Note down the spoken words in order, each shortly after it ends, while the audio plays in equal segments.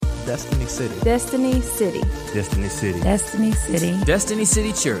Destiny City. Destiny City. Destiny City. Destiny City. Destiny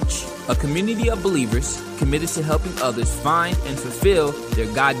City Church, a community of believers committed to helping others find and fulfill their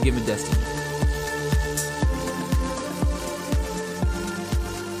God-given destiny.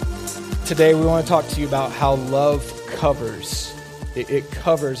 Today we want to talk to you about how love covers. It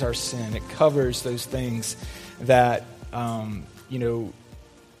covers our sin. It covers those things that, the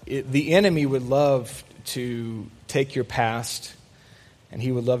enemy would love to take your past, and he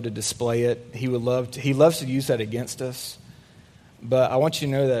would love to display it. He loves to use that against us. But I want you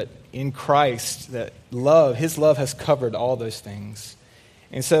to know that in Christ, that his love has covered all those things.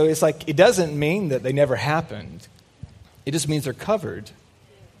 And so it's like, it doesn't mean that they never happened. It just means they're covered.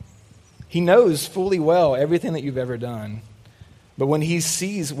 He knows fully well everything that you've ever done. But when he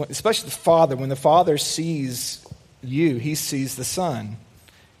sees, especially the Father, when the Father sees you, he sees the Son.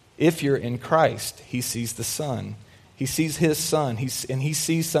 If you're in Christ, he sees the Son. He sees his Son, and he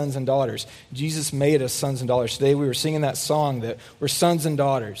sees sons and daughters. Jesus made us sons and daughters. Today we were singing that song that we're sons and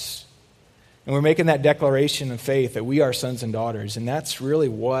daughters. And we're making that declaration of faith that we are sons and daughters. And that's really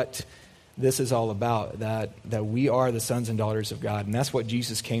what this is all about, that we are the sons and daughters of God. And that's what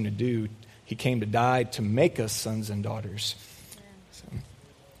Jesus came to do. He came to die to make us sons and daughters. So.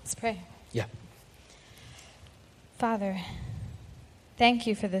 Let's pray. Yeah. Father, thank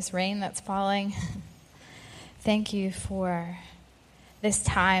you for this rain that's falling. Thank you for this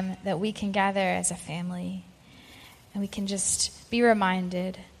time that we can gather as a family and we can just be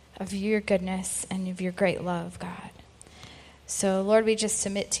reminded of your goodness and of your great love, God. So, Lord, we just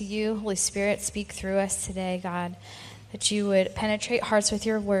submit to you. Holy Spirit, speak through us today, God, that you would penetrate hearts with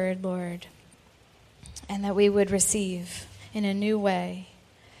your word, Lord, and that we would receive in a new way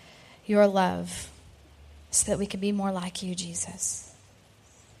your love so that we can be more like you, Jesus.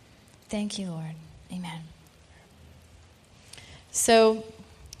 Thank you, Lord. Amen. So,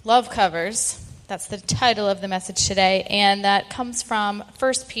 love covers. That's the title of the message today, and that comes from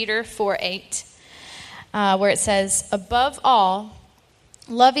 1 Peter 4:8, where it says, "Above all,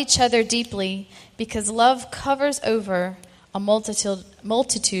 love each other deeply, because love covers over a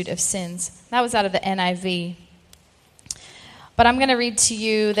multitude of sins." That was out of the NIV. But I'm going to read to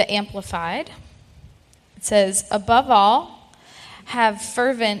you the Amplified. It says, "Above all, have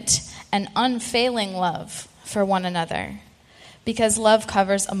fervent and unfailing love for one another, because love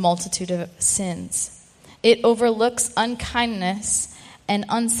covers a multitude of sins. It overlooks unkindness and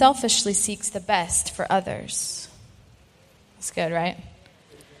unselfishly seeks the best for others." That's good, right?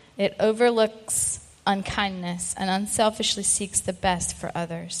 It overlooks unkindness and unselfishly seeks the best for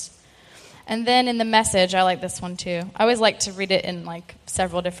others. And then in the Message, I like this one too. I always like to read it in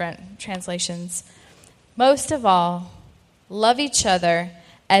several different translations. "Most of all, love each other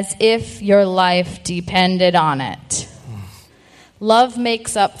as if your life depended on it. Love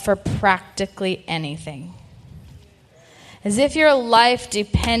makes up for practically anything. As if your life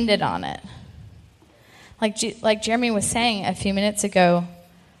depended on it." Like Jeremy was saying a few minutes ago,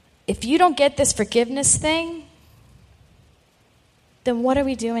 if you don't get this forgiveness thing, then what are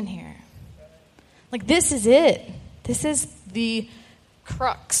we doing here? This is it. This is the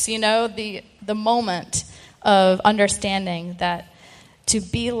crux, the moment of understanding that to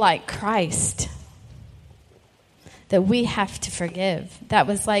be like Christ, that we have to forgive. That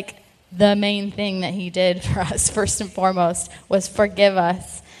was the main thing that he did for us, first and foremost, was forgive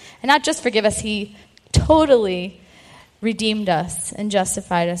us. And not just forgive us, he totally redeemed us and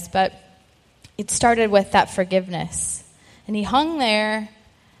justified us. But it started with that forgiveness. And he hung there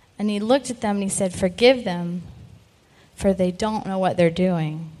and he looked at them and he said, "Forgive them, for they don't know what they're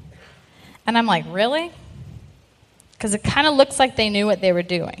doing." And I'm like, really? Because it kind of looks like they knew what they were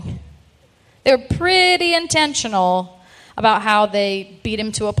doing. They were pretty intentional about how they beat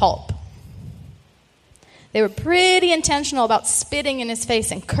him to a pulp. They were pretty intentional about spitting in his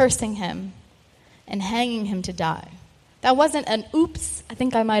face and cursing him and hanging him to die. That wasn't an oops, I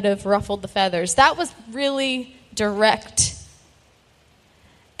think I might have ruffled the feathers. That was really direct.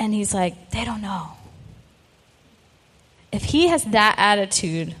 And he's like, they don't know. If he has that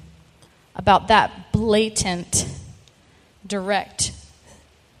attitude about that blatant, direct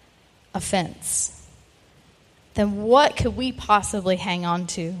offense, then what could we possibly hang on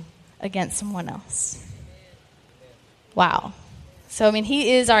to against someone else? Wow. So,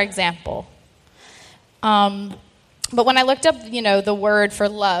 he is our example. But when I looked up, the word for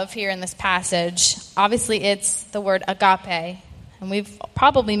love here in this passage, obviously it's the word agape.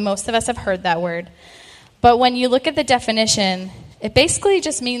 And most of us have heard that word. But when you look at the definition, it basically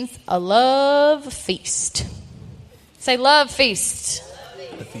just means a love feast. Say love feast.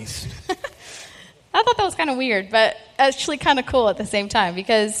 A feast. I thought that was kind of weird, but actually kind of cool at the same time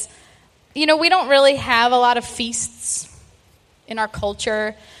because, we don't really have a lot of feasts in our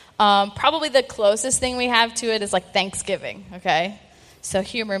culture. Probably the closest thing we have to it is like Thanksgiving, okay? So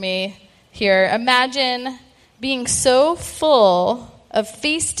humor me here. Imagine being so full of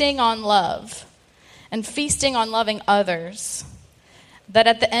feasting on love and feasting on loving others that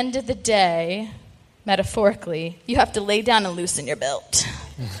at the end of the day, metaphorically, you have to lay down and loosen your belt.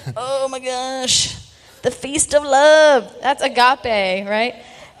 Oh my gosh, the feast of love. That's agape, right?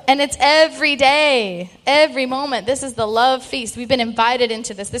 And it's every day, every moment. This is the love feast. We've been invited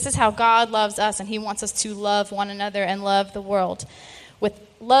into this. This is how God loves us, and he wants us to love one another and love the world with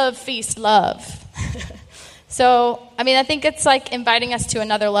love, feast, love. So, I think it's like inviting us to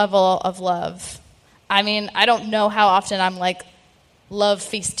another level of love. I don't know how often I'm like love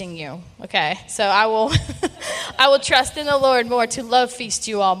feasting you, okay? So I will I will trust in the Lord more to love feast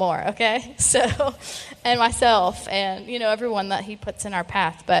you all more, okay? So, and myself and, everyone that he puts in our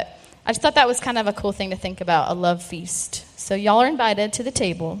path. But I just thought that was kind of a cool thing to think about, a love feast. So y'all are invited to the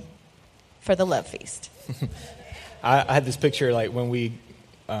table for the love feast. I had this picture, like when we,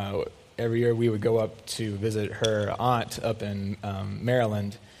 every year we would go up to visit her aunt up in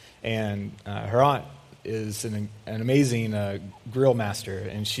Maryland, and her aunt is an amazing grill master,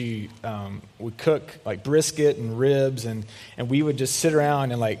 and she would cook like brisket and ribs, and we would just sit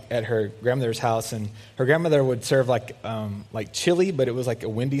around and like at her grandmother's house, and her grandmother would serve like chili, but it was like a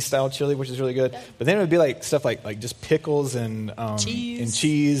Wendy's style chili, which is really good. But then it would be like stuff like just pickles and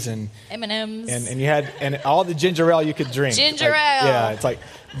cheese and M&Ms and you had and all the ginger ale you could drink. Ginger ale, yeah, it's like.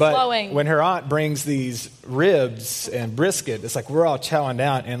 But flowing. When her aunt brings these ribs and brisket, it's like we're all chowing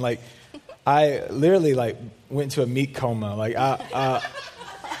down, and like. I literally like went to a meat coma. Like I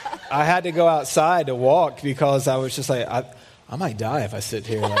had to go outside to walk because I was just like I might die if I sit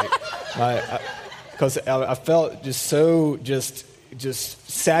here. Like because I felt just so just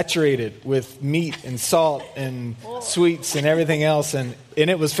saturated with meat and salt and sweets and everything else, and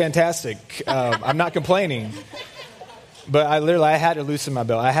it was fantastic. I'm not complaining. But I had to loosen my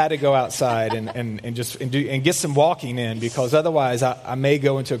belt. I had to go outside and get some walking in, because otherwise I may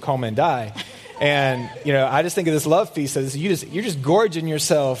go into a coma and die. And I just think of this love feast as you're just gorging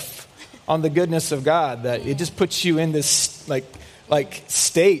yourself on the goodness of God, that it just puts you in this like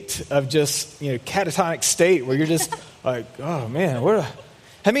state of just catatonic state where you're just like, oh man, how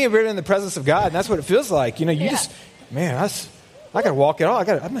many of you are in the presence of God? And that's what it feels like. I got to walk it off.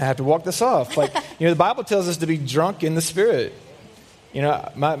 I'm going to have to walk this off. Like, the Bible tells us to be drunk in the Spirit.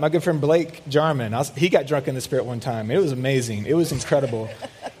 My good friend Blake Jarman, he got drunk in the Spirit one time. It was amazing. It was incredible.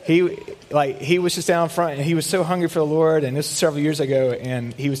 He was just down front, and he was so hungry for the Lord, and this was several years ago,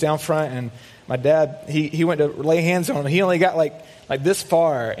 and he was down front, and my dad, he went to lay hands on him. He only got like this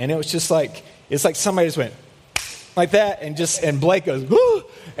far, and it was just like, it's like somebody just went like that, and Blake goes, woo!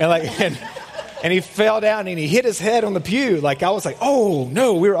 And he fell down and he hit his head on the pew. Like, I was like, oh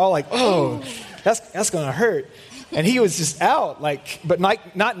no. We were all like, oh, that's going to hurt. And he was just out, but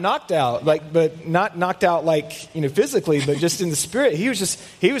not knocked out, but not knocked out physically, but just in the spirit. He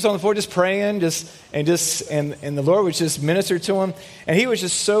was on the floor just praying, and the Lord was just minister to him. And he was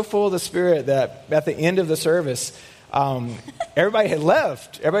just so full of the Spirit that at the end of the service, everybody had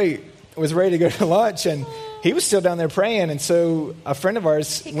left. Everybody was ready to go to lunch, and he was still down there praying. And so a friend of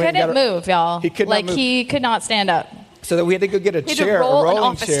ours couldn't move, y'all. He could not move. He could not stand up. So that we had to go get a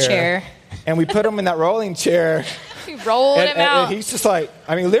rolling chair. And we put him in that rolling chair. We rolled him out. And he's just like,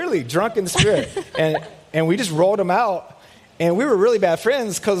 literally drunk in the Spirit. and we just rolled him out. And we were really bad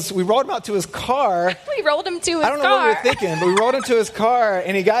friends because we rolled him out to his car. We rolled him to his car. I don't know what we were thinking, but we rolled him to his car,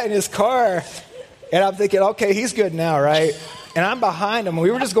 and he got in his car. And I'm thinking, okay, he's good now, right? And I'm behind him.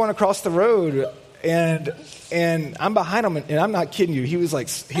 We were just going across the road. And I'm behind him, and I'm not kidding you. He was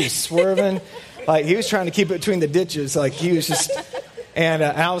swerving. Like, he was trying to keep it between the ditches. Like, he was just, and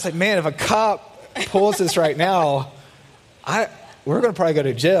I was like, man, if a cop pulls this right now, we're going to probably go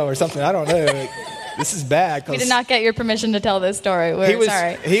to jail or something. I don't know. Like, this is bad. We did not get your permission to tell this story. We're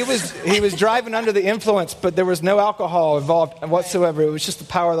sorry. He was driving under the influence, but there was no alcohol involved whatsoever. It was just the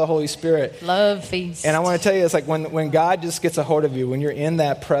power of the Holy Spirit. Love feast. And I want to tell you, it's like when God just gets a hold of you, when you're in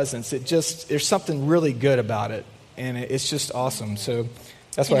that presence, there's something really good about it. And it's just awesome. So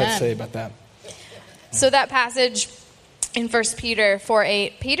that's what I have to say about that. So that passage in 1 Peter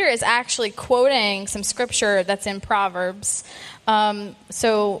 4:8, Peter is actually quoting some scripture that's in Proverbs.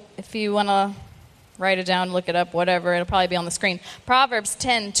 So if you want to write it down, look it up, whatever, it'll probably be on the screen. Proverbs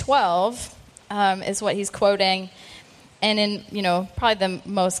 10:12 is what he's quoting. And in, probably the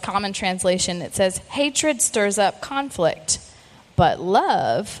most common translation, it says, hatred stirs up conflict, but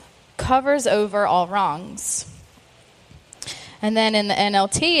love covers over all wrongs. And then in the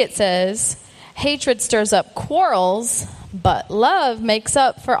NLT it says, hatred stirs up quarrels, but love makes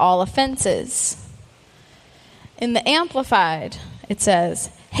up for all offenses. In the Amplified, it says,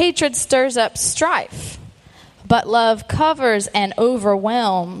 hatred stirs up strife, but love covers and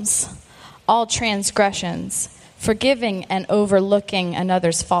overwhelms all transgressions, forgiving and overlooking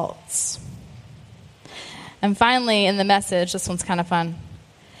another's faults. And finally, in the Message, this one's kind of fun.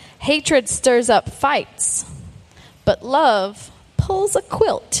 Hatred stirs up fights, but love pulls a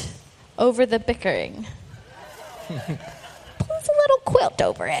quilt over the bickering. Pulls a little quilt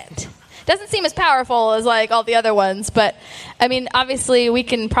over it. Doesn't seem as powerful as like all the other ones, but I mean, obviously we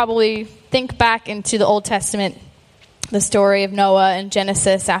can probably think back into the Old Testament, the story of Noah and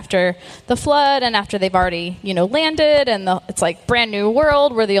Genesis after the flood and after they've already, landed and it's like brand new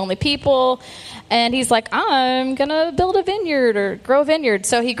world. We're the only people. And he's like, I'm going to build a vineyard or grow a vineyard.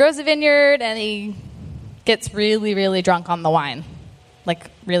 So he grows a vineyard and he gets really, really drunk on the wine. Like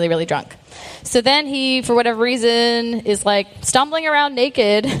really, really drunk. So then he, for whatever reason, is like stumbling around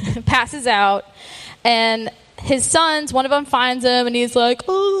naked, passes out, and his sons, one of them finds him and he's like,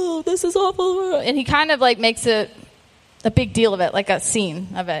 oh, this is awful. And he kind of like makes a big deal of it, like a scene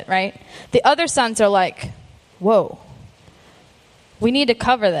of it, right? The other sons are like, whoa, we need to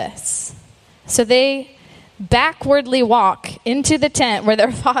cover this. So they backwardly walk into the tent where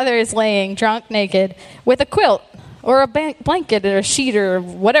their father is laying drunk naked with a quilt or a blanket or a sheet or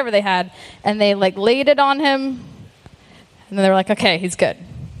whatever they had, and they like laid it on him, and then they were like, okay, he's good.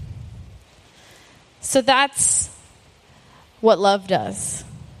 So that's what love does.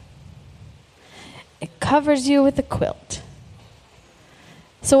 It covers you with a quilt.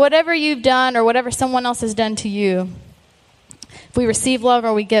 So whatever you've done or whatever someone else has done to you, if we receive love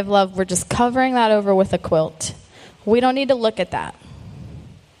or we give love, we're just covering that over with a quilt. We don't need to look at that.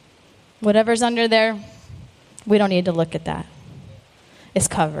 Whatever's under there, we don't need to look at that. It's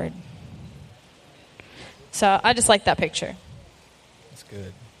covered. So I just like that picture. It's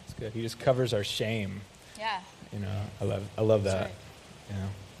good. It's good. He just covers our shame. Yeah. I love that. Right.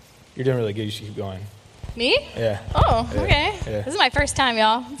 You're doing really good. You should keep going. Me? Yeah. Oh, yeah. Okay. Yeah. This is my first time,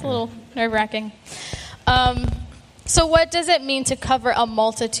 y'all. It's a little nerve-wracking. So what does it mean to cover a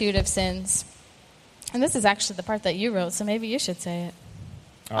multitude of sins? And this is actually the part that you wrote, so maybe you should say it.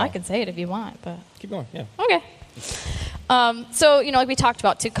 Oh. I can say it if you want, but... Keep going, yeah. Okay. So, like we talked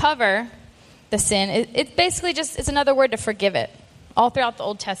about, to cover the sin, it basically just is another word to forgive it. All throughout the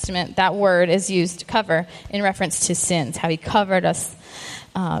Old Testament, that word is used to cover in reference to sins, how he covered us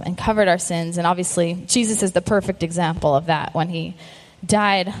and covered our sins. And obviously, Jesus is the perfect example of that when he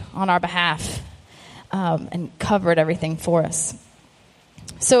died on our behalf and covered everything for us.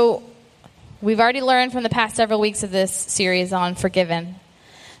 So we've already learned from the past several weeks of this series on forgiven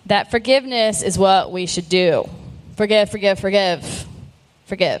that forgiveness is what we should do. Forgive, forgive, forgive,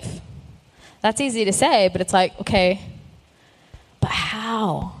 forgive. That's easy to say, but it's like, okay, but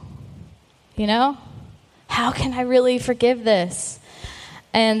how? How can I really forgive this?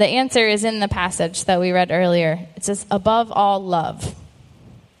 And the answer is in the passage that we read earlier. It says, above all, love.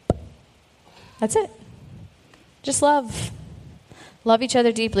 That's it. Just love. Love each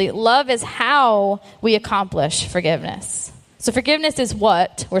other deeply. Love is how we accomplish forgiveness. So forgiveness is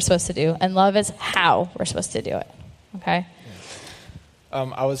what we're supposed to do, and love is how we're supposed to do it. Okay?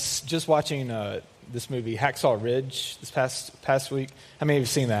 I was just watching this movie, Hacksaw Ridge, this past week. How many of you have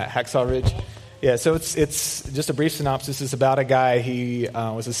seen that, Hacksaw Ridge? Yeah, so it's just a brief synopsis. It's about a guy. He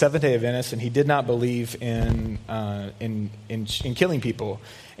was a Seventh-day Adventist, and he did not believe in killing people.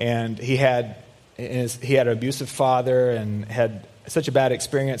 And he had an abusive father and had such a bad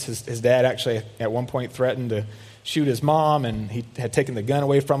experience. His dad actually at one point threatened to shoot his mom, and he had taken the gun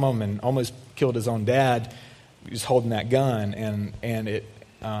away from him and almost killed his own dad. He was holding that gun, and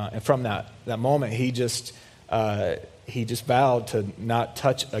from that moment, he just vowed to not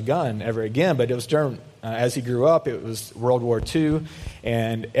touch a gun ever again. But it was during, as he grew up, it was World War II,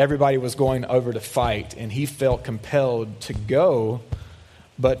 and everybody was going over to fight, and he felt compelled to go,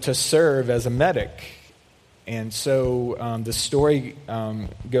 but to serve as a medic. And so the story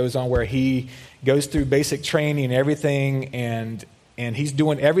goes on where he goes through basic training and everything, and he's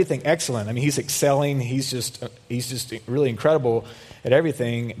doing everything excellent. I mean, he's excelling. He's just really incredible at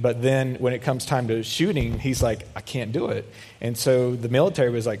everything. But then when it comes time to shooting, he's like, I can't do it. And so the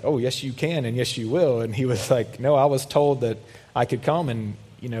military was like, oh, yes, you can, and yes, you will. And he was like, no, I was told that I could come and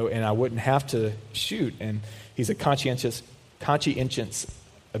I wouldn't have to shoot. And he's a conscientious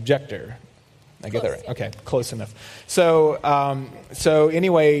objector. I get that right? Okay, close enough. So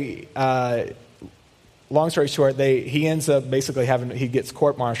anyway, long story short, he ends up basically he gets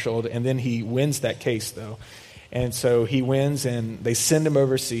court-martialed, and then he wins that case, though. And so he wins, and they send him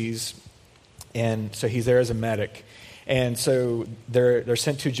overseas, and so he's there as a medic. And so they're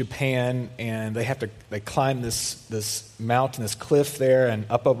sent to Japan, and they climb this mountain, this cliff there, and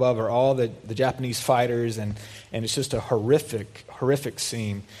up above are all the Japanese fighters, and it's just a horrific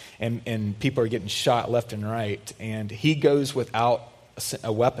scene, and people are getting shot left and right, and he goes without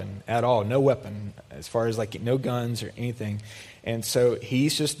a weapon at all, no weapon, as far as like no guns or anything, and so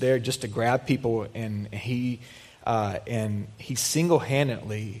he's just there just to grab people, and he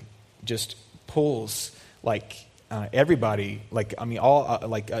single-handedly just pulls everybody, a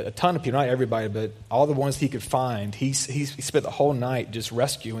ton of people, not everybody, but all the ones he could find. He spent the whole night just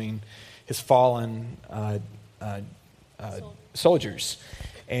rescuing his fallen soldiers.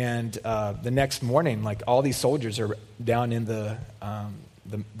 And the next morning, all these soldiers are down in the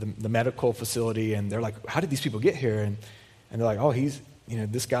medical facility, and they're like, "How did these people get here?" And they're like, "Oh,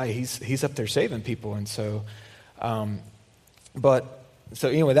 this guy, he's up there saving people." And so, So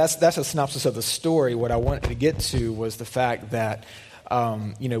anyway, that's a synopsis of the story. What I wanted to get to was the fact that,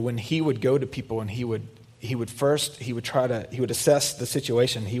 when he would go to people and he would assess the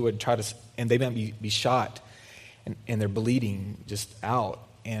situation. He would try to, and they might be shot, and they're bleeding just out.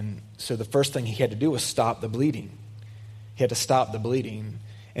 And so the first thing he had to do was stop the bleeding. He had to stop the bleeding,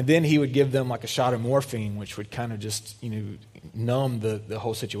 and then he would give them like a shot of morphine, which would kind of just numb the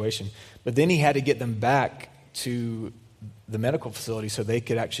whole situation. But then he had to get them back to the medical facility so they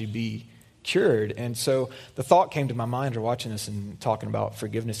could actually be cured. And so the thought came to my mind after watching this and talking about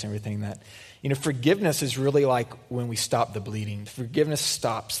forgiveness and everything, that forgiveness is really like when we stop the bleeding. Forgiveness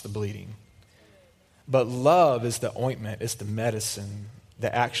stops the bleeding, but love is the ointment, it's the medicine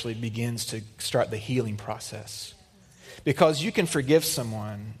that actually begins to start the healing process. Because you can forgive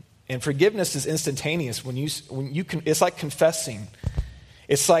someone, and forgiveness is instantaneous. When you can, it's like confessing.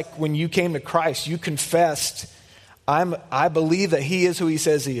 It's like when you came to Christ, you confessed, I believe that he is who he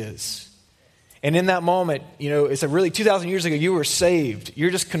says he is. And in that moment, it's really 2,000 years ago, you were saved. You're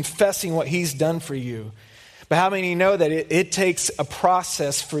just confessing what he's done for you. But how many know that it takes a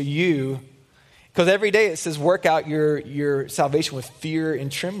process for you? Because every day it says, work out your salvation with fear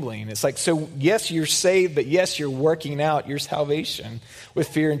and trembling. It's like, so yes, you're saved, but yes, you're working out your salvation with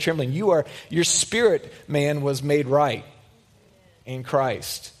fear and trembling. Your spirit, man, was made right in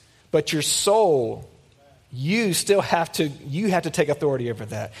Christ. But your soul, you have to take authority over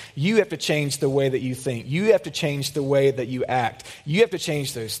that. You have to change the way that you think. You have to change the way that you act. You have to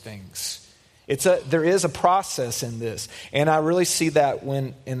change those things. There is a process in this. And I really see that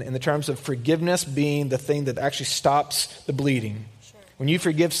when in the terms of forgiveness being the thing that actually stops the bleeding. Sure. When you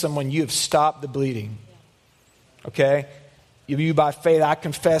forgive someone, you have stopped the bleeding. Yeah. Okay? You by faith, I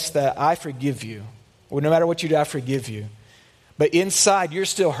confess that I forgive you. Well, no matter what you do, I forgive you. But inside, you're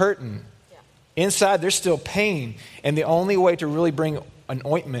still hurting. Inside, there's still pain. And the only way to really bring an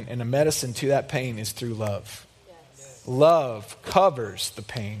ointment and a medicine to that pain is through love. Yes. Love covers the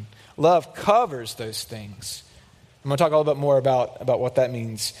pain. Love covers those things. I'm going to talk a little bit more about what that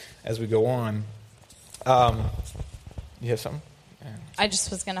means as we go on. You have something? Yeah. I just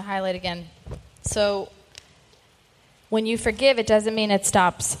was going to highlight again. So when you forgive, it doesn't mean it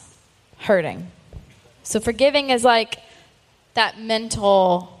stops hurting. So forgiving is like that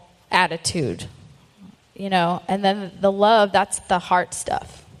mental attitude, and then the love, that's the heart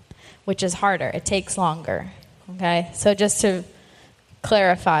stuff, which is harder. It takes longer. Okay? So just to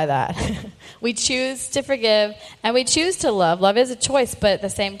clarify that. We choose to forgive and we choose to love. Love is a choice, but at the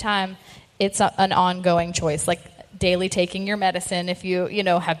same time, it's an ongoing choice, like daily taking your medicine if you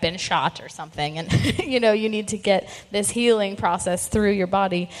have been shot or something, and you need to get this healing process through your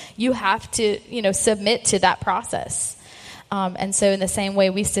body. You have to submit to that process. And so in the same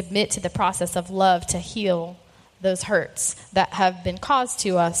way, we submit to the process of love to heal those hurts that have been caused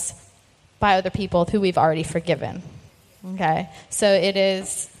to us by other people who we've already forgiven. Okay? So it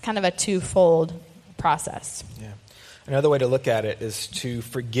is kind of a twofold process. Yeah. Another way to look at it is to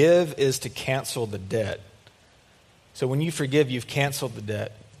forgive is to cancel the debt. So when you forgive, you've canceled the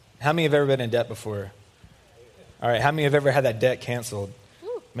debt. How many have ever been in debt before? All right, how many have ever had that debt canceled?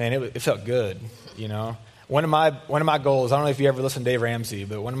 Man, it felt good, One of my goals, I don't know if you ever listen to Dave Ramsey,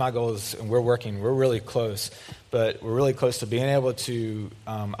 but one of my goals, and we're really close, but we're really close to being able to,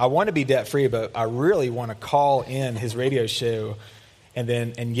 I want to be debt-free, but I really want to call in his radio show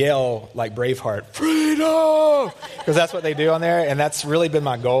and yell like Braveheart, freedom! Because that's what they do on there, and that's really been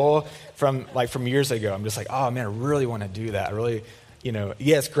my goal from years ago. I'm just like, oh man, I really want to do that. I really,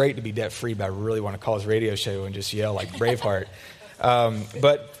 it's great to be debt-free, but I really want to call his radio show and just yell like Braveheart.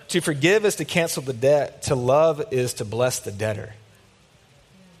 But to forgive is to cancel the debt. To love is to bless the debtor.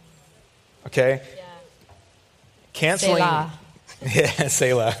 Okay? Yeah. Canceling. Selah. Yeah,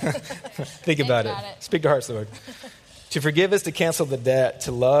 Selah. Think about it. Speak to hearts, Lord. To forgive is to cancel the debt.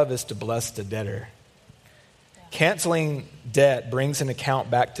 To love is to bless the debtor. Yeah. Canceling debt brings an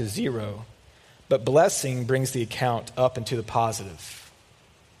account back to zero, but blessing brings the account up into the positive.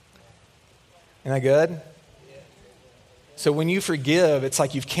 Isn't that good? So when you forgive, it's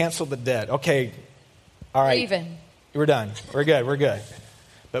like you've canceled the debt. Okay, all right. Even. We're done. We're good.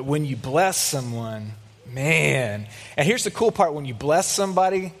 But when you bless someone, man. And here's the cool part. When you bless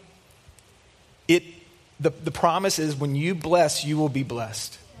somebody, the promise is when you bless, you will be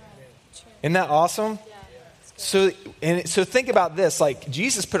blessed. Isn't that awesome? So think about this. Like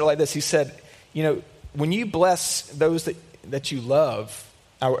Jesus put it like this. He said, when you bless those that you love,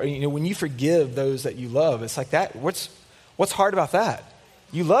 or, when you forgive those that you love, it's like that. What's hard about that?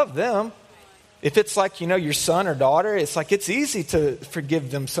 You love them. If it's like, your son or daughter, it's like it's easy to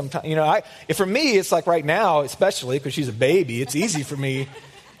forgive them sometimes. For me, it's like right now, especially because she's a baby, it's easy for me.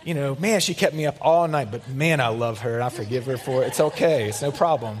 Man, she kept me up all night, but man, I love her and I forgive her for it. It's okay. It's no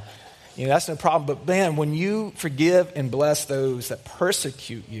problem. That's no problem. But man, when you forgive and bless those that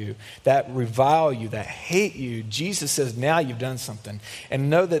persecute you, that revile you, that hate you, Jesus says, now you've done something.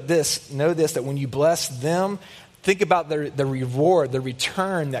 And know this, that when you bless them, think about the reward, the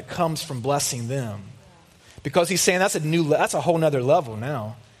return that comes from blessing them. Because he's saying that's a whole nother level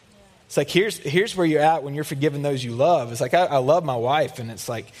now. It's like, here's where you're at when you're forgiving those you love. It's like, I love my wife, and it's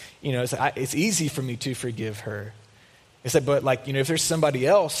like, it's easy for me to forgive her. It's like, but like, if there's somebody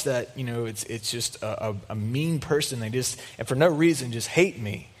else that, it's just a mean person, and for no reason just hate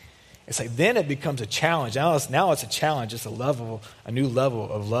me. It's like, then it becomes a challenge. Now it's a challenge. It's a new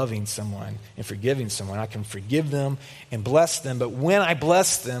level of loving someone and forgiving someone. I can forgive them and bless them, but when I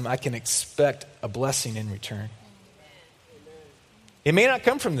bless them, I can expect a blessing in return. It may not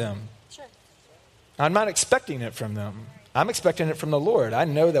come from them. Sure. I'm not expecting it from them. I'm expecting it from the Lord. I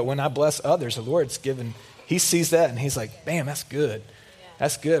know that when I bless others, the Lord's given. He sees that and he's like, bam, that's good. Yeah.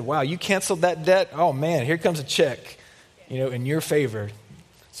 That's good. Wow, you canceled that debt? Oh man, here comes a check, in your favor.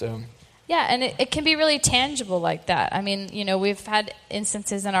 So, yeah, and it can be really tangible like that. I mean, we've had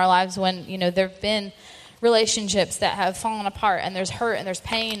instances in our lives when, there have been relationships that have fallen apart, and there's hurt and there's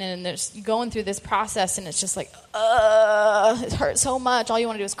pain, and there's going through this process, and it's just like, it hurts so much. All you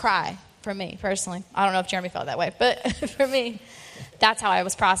want to do is cry. For me, personally. I don't know if Jeremy felt that way, but for me, that's how I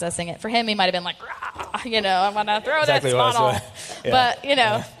was processing it. For him, he might have been like, I'm going to throw exactly that spot off. Yeah.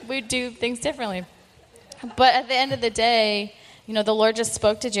 But, we do things differently. But at the end of the day, the Lord just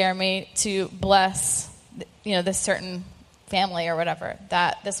spoke to Jeremy to bless, this certain family or whatever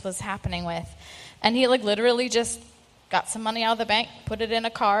that this was happening with. And he literally just got some money out of the bank, put it in a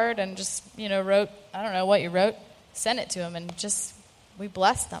card, and just, wrote, I don't know what you wrote, sent it to him, and just, we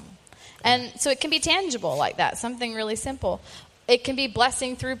blessed them. And so it can be tangible like that, something really simple. It can be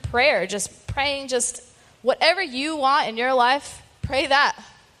blessing through prayer, just praying, just whatever you want in your life, pray that.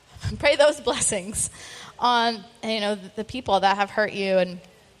 Pray those blessings on, the people that have hurt you and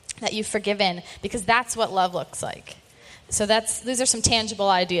that you've forgiven, because that's what love looks like. So these are some tangible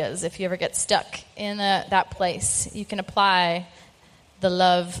ideas. If you ever get stuck in that place, you can apply the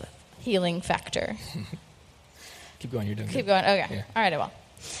love healing factor. Keep going, you're doing good. Keep going, okay. Yeah. All right, I will.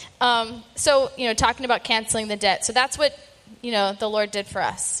 Talking about canceling the debt. So that's what, the Lord did for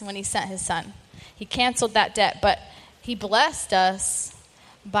us when he sent his son. He canceled that debt, but he blessed us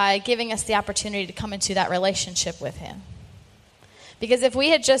by giving us the opportunity to come into that relationship with him. Because if we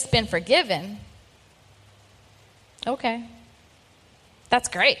had just been forgiven, okay, that's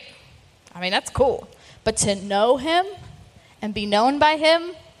great. I mean, that's cool. But to know him and be known by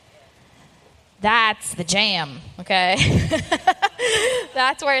him, that's the jam, okay?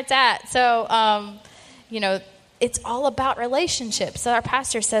 That's where it's at. So, it's all about relationships. Our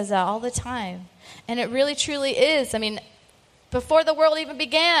pastor says that all the time. And it really, truly is. I mean, before the world even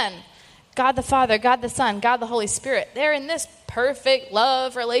began, God the Father, God the Son, God the Holy Spirit, they're in this perfect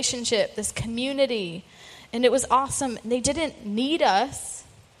love relationship, this community. And it was awesome. They didn't need us,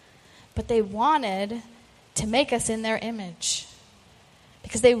 but they wanted to make us in their image.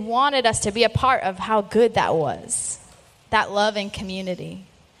 Because they wanted us to be a part of how good that was, that love and community.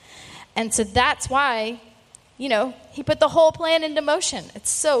 And so that's why, he put the whole plan into motion.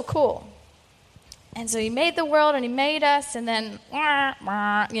 It's so cool. And so he made the world and he made us, and then,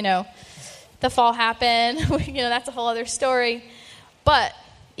 the fall happened. That's a whole other story. But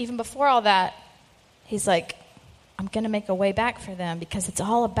even before all that, he's like, I'm going to make a way back for them, because it's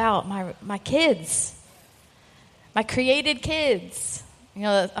all about my kids. My created kids. You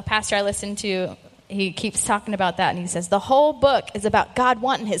know, a pastor I listen to, he keeps talking about that, and he says, the whole book is about God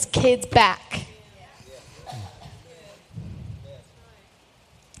wanting his kids back.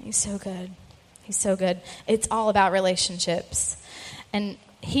 He's so good. He's so good. It's all about relationships. And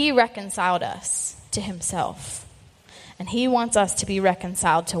he reconciled us to himself. And he wants us to be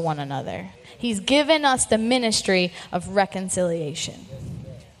reconciled to one another. He's given us the ministry of reconciliation.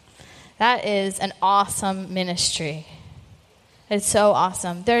 That is an awesome ministry. It's so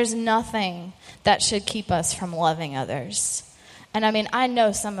awesome. There's nothing that should keep us from loving others. And I mean, I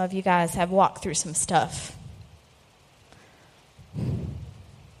know some of you guys have walked through some stuff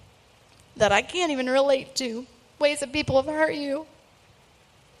that I can't even relate to, ways that people have hurt you.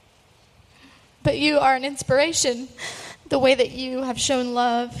 But you are an inspiration, the way that you have shown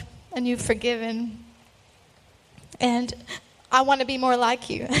love and you've forgiven. And I want to be more like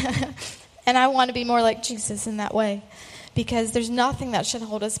you. And I want to be more like Jesus in that way. Because there's nothing that should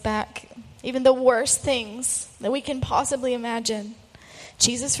hold us back. Even the worst things that we can possibly imagine.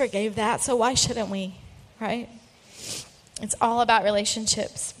 Jesus forgave that, so why shouldn't we? Right? It's all about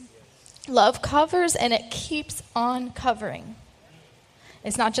relationships. Love covers and it keeps on covering.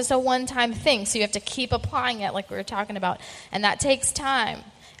 It's not just a one-time thing, so you have to keep applying it like we were talking about. And that takes time.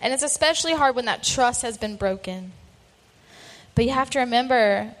 And it's especially hard when that trust has been broken. But you have to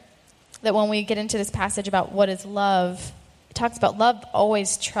remember that when we get into this passage about what is love, it talks about love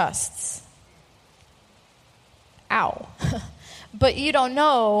always trusts. Ow. But you don't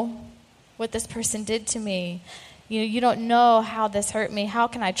know what this person did to me. You don't know how this hurt me. How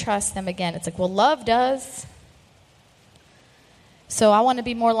can I trust them again? It's like, well, love does. So I want to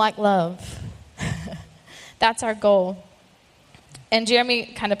be more like love. That's our goal. And Jeremy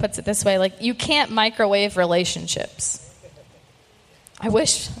kind of puts it this way, like, you can't microwave relationships. I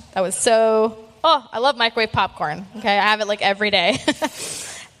wish that was so... Oh, I love microwave popcorn. Okay, I have it like every day.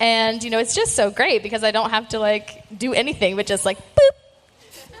 And, it's just so great because I don't have to like do anything but just like boop.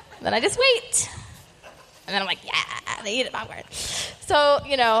 And then I just wait. And then I'm like, yeah, they eat it popcorn. So,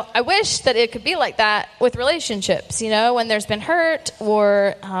 I wish that it could be like that with relationships, when there's been hurt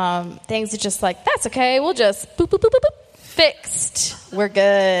or things are just like, that's okay, we'll just boop, boop, boop, boop, boop, fixed. We're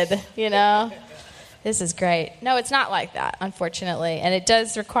good, This is great. No, it's not like that, unfortunately. And it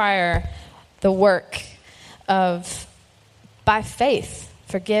does require the work of, by faith,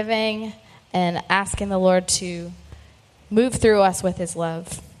 forgiving and asking the Lord to move through us with his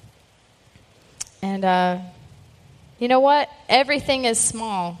love. And you know what? Everything is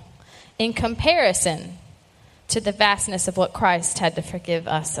small in comparison to the vastness of what Christ had to forgive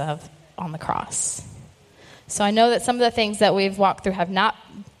us of on the cross. So I know that some of the things that we've walked through have not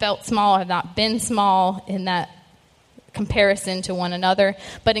felt small, have not been small in that comparison to one another,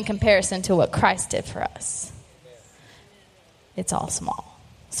 but in comparison to what Christ did for us, it's all small.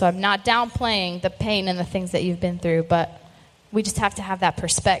 So I'm not downplaying the pain and the things that you've been through, but we just have to have that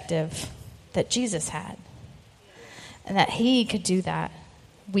perspective that Jesus had, and that he could do that.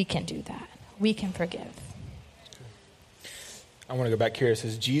 We can do that. We can forgive. I want to go back here. It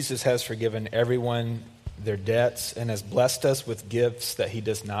says, Jesus has forgiven everyone their debts and has blessed us with gifts that he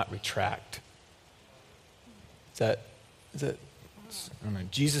does not retract. Is that I don't know.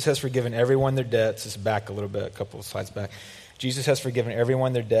 Jesus has forgiven everyone their debts. It's back a little bit, a couple of slides back. Jesus has forgiven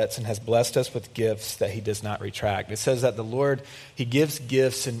everyone their debts and has blessed us with gifts that he does not retract. It says that the Lord, he gives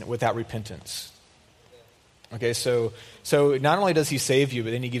gifts without repentance. Okay, so not only does he save you,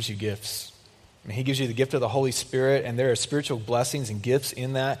 but then he gives you gifts. I mean, he gives you the gift of the Holy Spirit, and there are spiritual blessings and gifts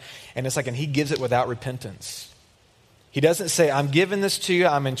in that. And it's like, and he gives it without repentance. He doesn't say, I'm giving this to you,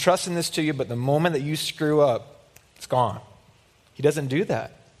 I'm entrusting this to you, but the moment that you screw up, it's gone. He doesn't do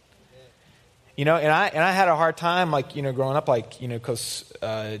that. And I had a hard time, growing up, because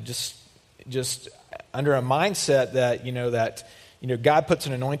just under a mindset that, God puts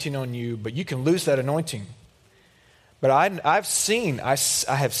an anointing on you, but you can lose that anointing. But I have seen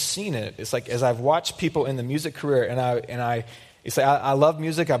it. It's like, as I've watched people in the music career, I love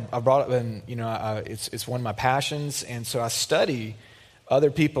music. I brought up, and it's one of my passions, and so I study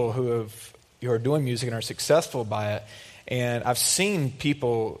other people who are doing music and are successful by it. And I've seen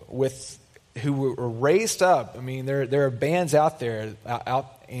people who were raised up. I mean, there are bands out there,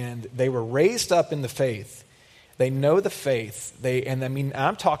 and they were raised up in the faith. They know the faith.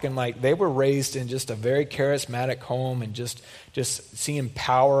 I'm talking like they were raised in just a very charismatic home, and just seeing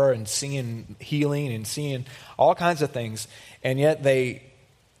power and seeing healing and seeing all kinds of things. And yet they've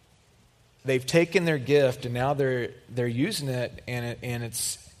taken their gift, and now they're using it, and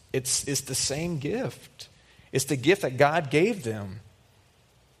it's the same gift. It's the gift that God gave them.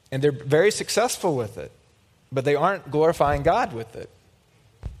 And they're very successful with it. but they aren't glorifying God with it.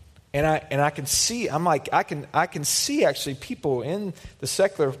 And I can see, I can see actually people in the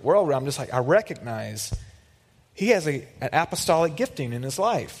secular world where I'm just like, I recognize he has an apostolic gifting in his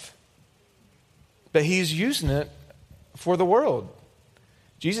life, but he's using it for the world.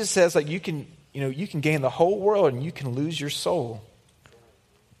 Jesus says like you can gain the whole world and you can lose your soul.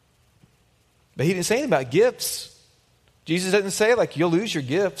 But he didn't say anything about gifts. Jesus doesn't say like you'll lose your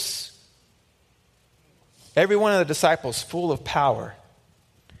gifts. Every one of the disciples, full of power,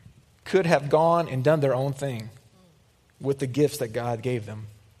 could have gone and done their own thing with the gifts that God gave them.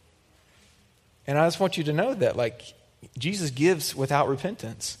 And I just want you to know that like Jesus gives without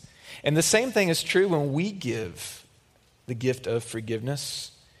repentance. And the same thing is true when we give the gift of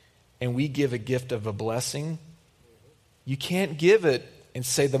forgiveness and we give a gift of a blessing. You can't give it and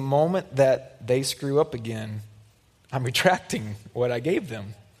say the moment that they screw up again, I'm retracting what I gave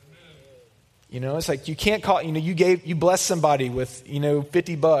them. It's like you can't call, you bless somebody with,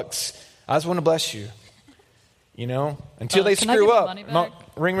 $50. I just want to bless you. Until they screw up.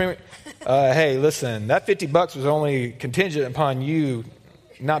 Ring. Hey, listen, that $50 was only contingent upon you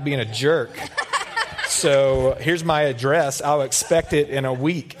not being a jerk. So here's my address. I'll expect it in a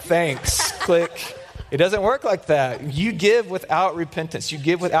week. Thanks. Click. It doesn't work like that. You give without repentance. You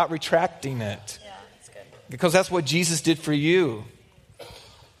give without retracting it. Yeah, that's good. Because that's what Jesus did for you.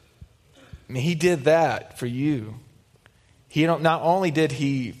 I mean, he did that for you. He not only did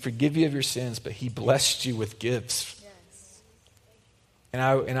he forgive you of your sins, but he blessed you with gifts. Yes. And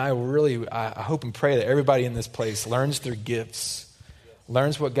I hope and pray that everybody in this place learns their gifts,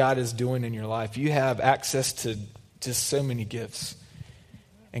 learns what God is doing in your life. You have access to just so many gifts,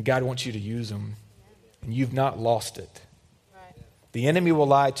 and God wants you to use them, and you've not lost it. Right. The enemy will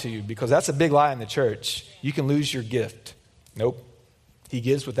lie to you because that's a big lie in the church. You can lose your gift. Nope. He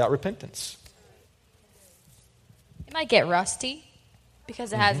gives without repentance. It might get rusty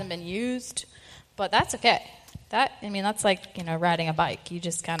because it hasn't been used, but that's okay. That's like, riding a bike. You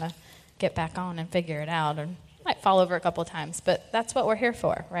just kind of get back on and figure it out, or might fall over a couple of times, but that's what we're here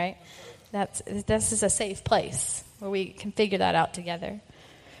for, right? This is a safe place where we can figure that out together.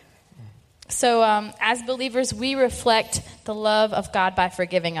 So as believers, we reflect the love of God by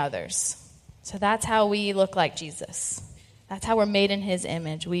forgiving others. So that's how we look like Jesus. That's how we're made in his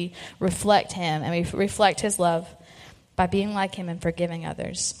image. We reflect him, and we reflect his love by being like him and forgiving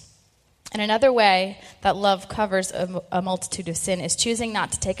others. And another way that love covers a multitude of sin is choosing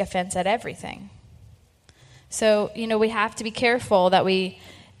not to take offense at everything. So, we have to be careful that we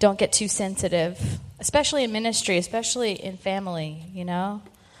don't get too sensitive, especially in ministry, especially in family,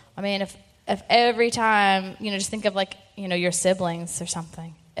 If every time, just think of your siblings or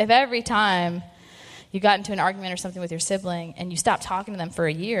something. If every time you got into an argument or something with your sibling and you stopped talking to them for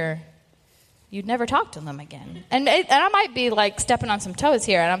a year, you'd never talk to them again. And I might be stepping on some toes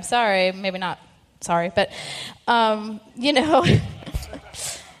here, and I'm sorry, maybe not sorry, but,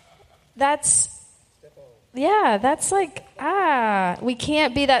 that's we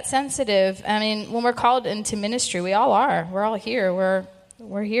can't be that sensitive. I mean, when we're called into ministry, we all are. We're all here.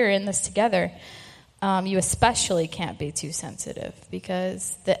 We're here in this together. You especially can't be too sensitive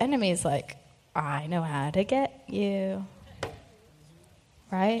because the enemy is like, I know how to get you.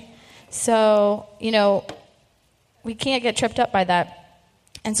 Right? So, we can't get tripped up by that.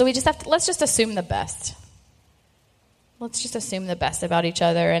 And so we just let's just assume the best. Let's just assume the best about each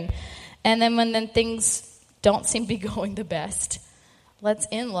other. And then when things don't seem to be going the best, let's,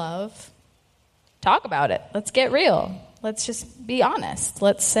 in love, talk about it. Let's get real. Let's just be honest.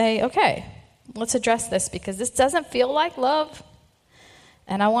 Let's say, okay, let's address this because this doesn't feel like love.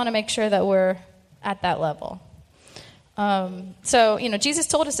 And I want to make sure that we're at that level. So, Jesus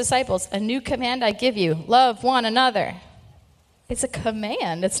told his disciples, a new command I give you, love one another. It's a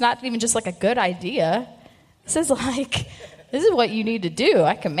command. It's not even just like a good idea. This is what you need to do.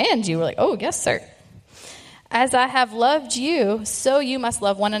 I command you. We're like, oh, yes, sir. As I have loved you, so you must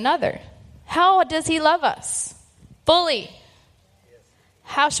love one another. How does he love us? Fully.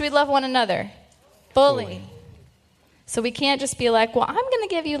 How should we love one another? Fully. So we can't just be like, well, I'm going to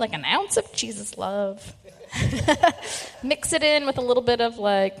give you an ounce of Jesus love. Mix it in with a little bit of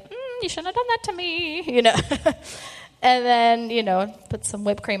you shouldn't have done that to me, and then, put some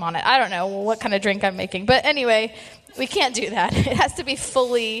whipped cream on it. I don't know what kind of drink I'm making. But anyway, we can't do that. It has to be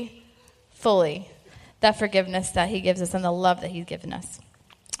fully that forgiveness that he gives us and the love that he's given us.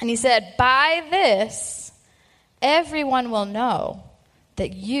 And he said, by this, everyone will know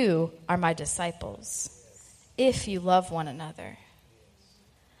that you are my disciples if you love one another.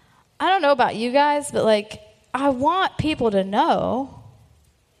 I don't know about you guys, but I want people to know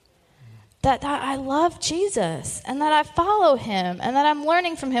that I love Jesus and that I follow him and that I'm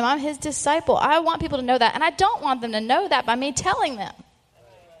learning from him. I'm his disciple. I want people to know that. And I don't want them to know that by me telling them.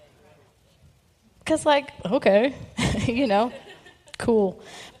 Because okay, cool.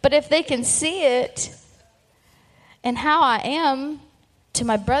 But if they can see it and how I am to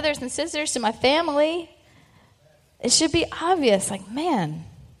my brothers and sisters, to my family, it should be obvious. Man,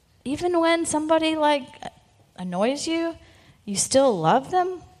 even when somebody annoys you, you still love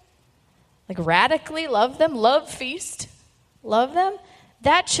them. Radically love them, love feast, love them.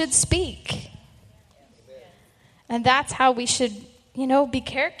 That should speak. And that's how we should, be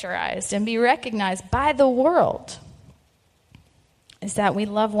characterized and be recognized by the world. Is that we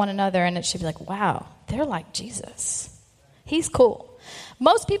love one another, and it should be wow, they're like Jesus. He's cool.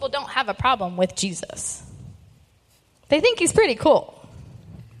 Most people don't have a problem with Jesus. They think he's pretty cool.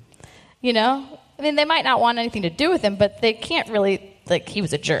 They might not want anything to do with him, but they can't really, he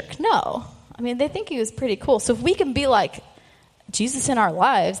was a jerk. No. They think he was pretty cool. So if we can be like Jesus in our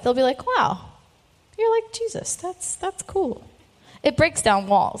lives, they'll be like, wow, you're like Jesus. That's cool. It breaks down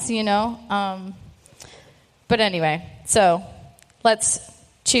walls, But anyway, so let's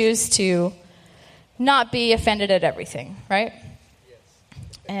choose to not be offended at everything, right? Yes.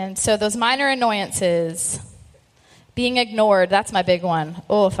 And so those minor annoyances, being ignored, that's my big one.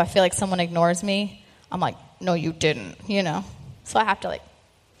 Oh, if I feel like someone ignores me, I'm like, no, you didn't, So I have to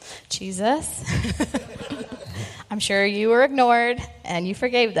Jesus, I'm sure you were ignored and you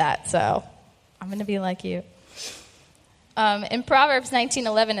forgave that, so I'm going to be like you. In Proverbs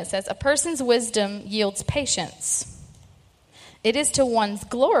 19:11 it says, a person's wisdom yields patience. It is to one's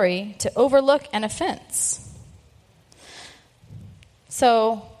glory to overlook an offense.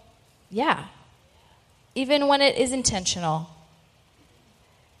 So, yeah, even when it is intentional,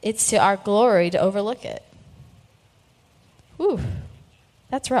 it's to our glory to overlook it. Whew.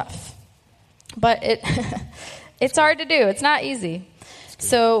 That's rough. But it's hard to do. It's not easy.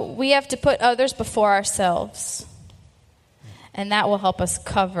 So we have to put others before ourselves. And that will help us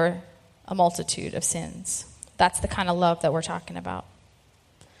cover a multitude of sins. That's the kind of love that we're talking about.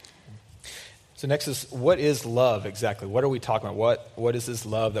 So next is, what is love exactly? What are we talking about? What is this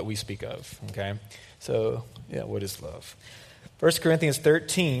love that we speak of? Okay. So, what is love? 1 Corinthians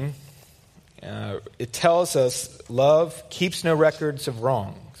 13, it tells us love keeps no records of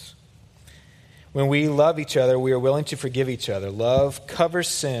wrongs. When we love each other, we are willing to forgive each other. Love covers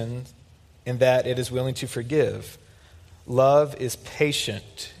sin in that it is willing to forgive. Love is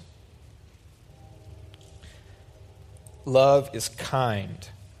patient. Love is kind.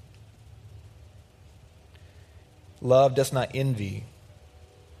 Love does not envy.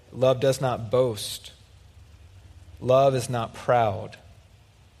 Love does not boast. Love is not proud.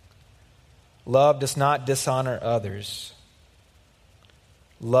 Love does not dishonor others.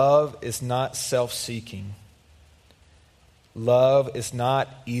 Love is not self-seeking. Love is not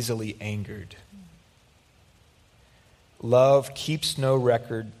easily angered. Love keeps no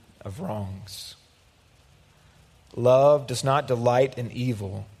record of wrongs. Love does not delight in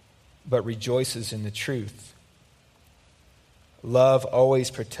evil, but rejoices in the truth. Love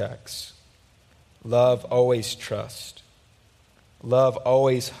always protects. Love always trusts. Love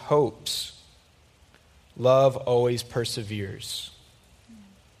always hopes. Love always perseveres.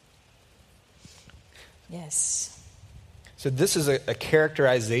 Yes. So this is a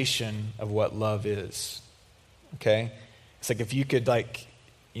characterization of what love is. Okay? It's like if you could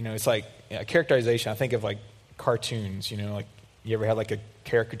it's like a characterization. I think of cartoons, like you ever had a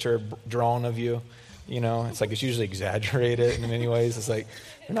caricature drawn of you? It's it's usually exaggerated in many ways. It's they're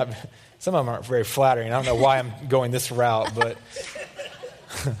not, some of them aren't very flattering. I don't know why I'm going this route, but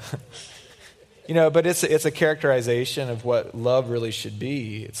but it's a characterization of what love really should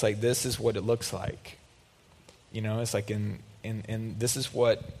be. It's this is what it looks like. It's and this is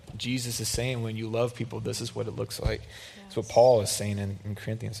what Jesus is saying when you love people. This is what it looks like. That's what Paul is saying in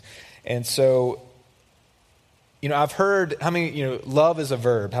Corinthians. And so, I've heard love is a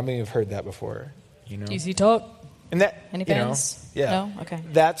verb. How many have heard that before? Easy talk. And that, any fans? Yeah. No? Okay.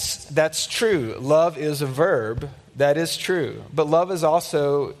 That's true. Love is a verb. That is true. But love is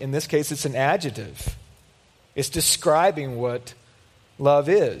also, in this case, it's an adjective. It's describing what love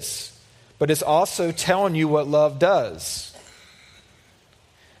is. But it's also telling you what love does.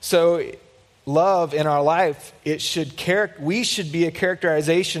 So love in our life, we should be a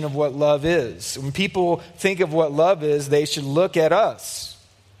characterization of what love is. When people think of what love is, they should look at us.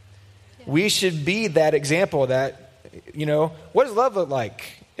 We should be that example that, what does love look like?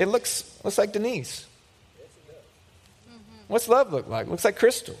 It looks like Denise. What's love look like? It looks like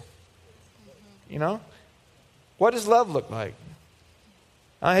Crystal. What does love look like?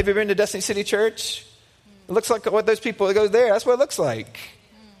 Have you been to Destiny City Church? It looks like what those people that go there, that's what it looks like.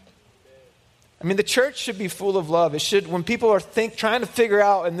 I mean, the church should be full of love. It should, when people are trying to figure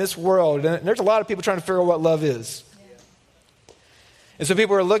out in this world, and there's a lot of people trying to figure out what love is. And so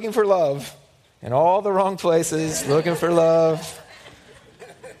people are looking for love in all the wrong places, looking for love.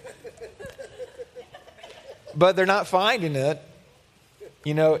 But they're not finding it,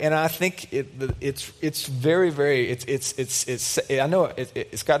 and I think it's very, very, I know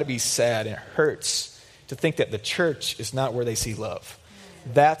it's got to be sad and it hurts to think that the church is not where they see love.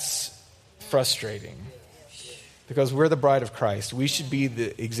 That's frustrating because we're the bride of Christ. We should be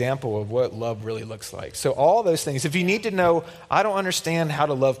the example of what love really looks like. So all those things, if you need to know, I don't understand how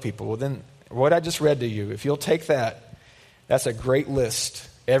to love people, well then what I just read to you, if you'll take that, that's a great list.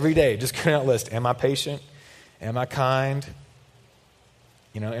 Every day, just go down that list. Am I patient? Am I kind?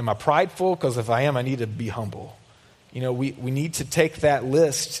 Am I prideful? Because if I am, I need to be humble. We need to take that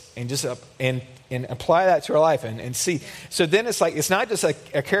list and just and apply that to our life and see. So then it's like, it's not just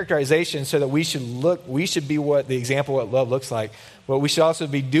a characterization so that we should be what the example of what love looks like, but we should also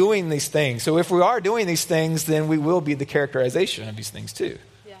be doing these things. So if we are doing these things, then we will be the characterization of these things too.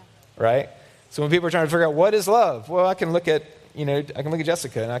 Yeah. Right? So when people are trying to figure out what is love, well, I can look at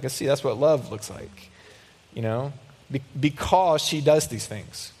Jessica and I can see that's what love looks like. Because she does these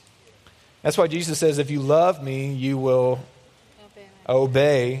things. That's why Jesus says, if you love me, you will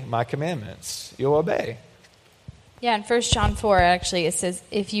obey my commandments. You'll obey. Yeah, in 1 John 4, actually, it says,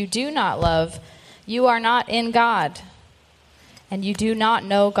 if you do not love, you are not in God, and you do not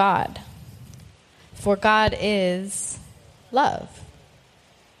know God. For God is love.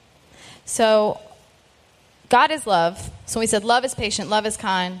 So, God is love. So we said love is patient, love is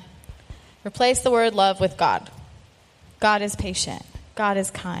kind. Replace the word love with God. God is patient. God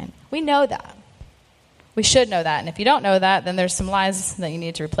is kind. We know that. We should know that. And if you don't know that, then there's some lies that you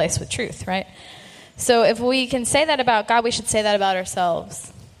need to replace with truth, right? So if we can say that about God, we should say that about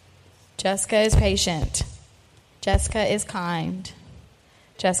ourselves. Jessica is patient. Jessica is kind.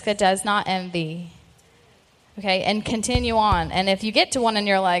 Jessica does not envy. Okay, and continue on. And if you get to one and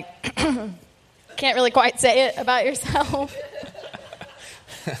you're like, can't really quite say it about yourself,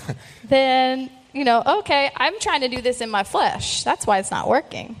 then, okay, I'm trying to do this in my flesh. That's why it's not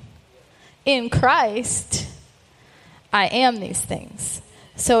working. In Christ, I am these things.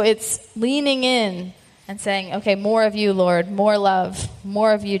 So it's leaning in and saying, okay, more of you, Lord, more love,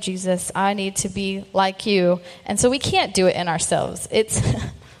 more of you, Jesus. I need to be like you. And so we can't do it in ourselves.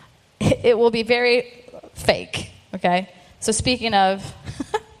 It will be very fake, okay? So speaking of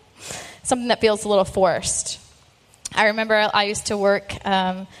something that feels a little forced, I remember I used to work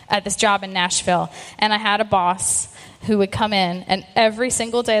at this job in Nashville, and I had a boss who would come in, and every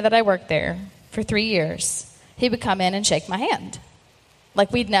single day that I worked there for 3 years, he would come in and shake my hand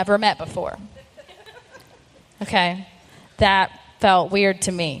like we'd never met before. Okay? That felt weird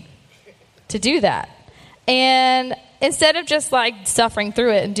to me to do that. And instead of just suffering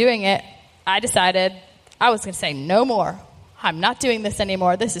through it and doing it, I decided I was going to say no more. I'm not doing this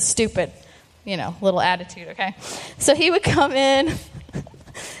anymore. This is stupid. Little attitude, okay? So he would come in,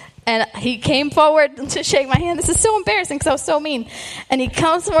 and he came forward to shake my hand. This is so embarrassing because I was so mean. And he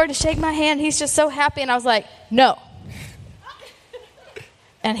comes forward to shake my hand. He's just so happy, and I was like, no.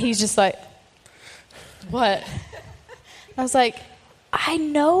 And he's just like, what? I was like, I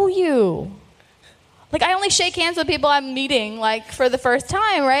know you. I only shake hands with people I'm meeting, for the first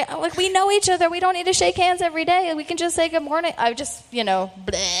time, right? We know each other. We don't need to shake hands every day. We can just say good morning. I just,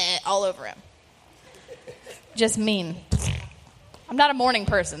 bleh, all over him. Just mean. I'm not a morning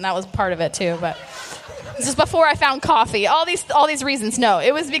person. That was part of it, too. But this is before I found coffee. All these reasons, no.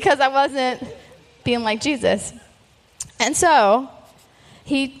 It was because I wasn't being like Jesus. And so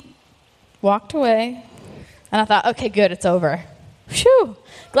he walked away, and I thought, okay, good, it's over. Phew.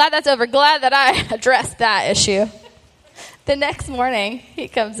 Glad that's over. Glad that I addressed that issue. The next morning, he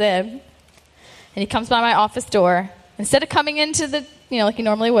comes in, and he comes by my office door. Instead of coming into the, like he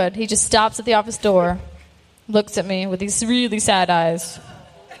normally would, he just stops at the office door, looks at me with these really sad eyes,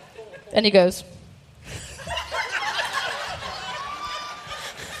 and he goes,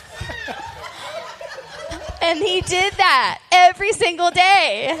 and he did that every single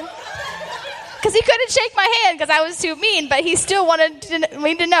day. Because he couldn't shake my hand because I was too mean, but he still wanted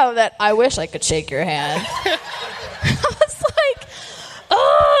me to know that I wish I could shake your hand. I was like,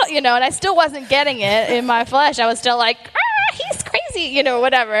 oh, and I still wasn't getting it in my flesh. I was still like, he's crazy,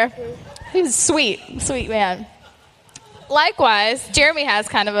 whatever. He's sweet man. Likewise, Jeremy has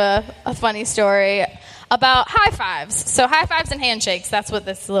kind of a funny story about high fives. So high fives and handshakes, that's what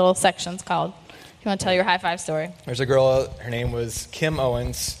this little section's called. You want to tell your high five story? There's a girl, her name was Kim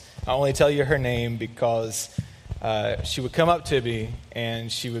Owens. I only tell you her name because she would come up to me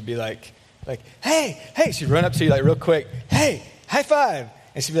and she would be like, hey, she'd run up to you like real quick, hey, high five.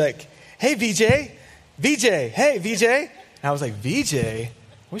 And she'd be like, hey, VJ, hey, VJ. And I was like, VJ?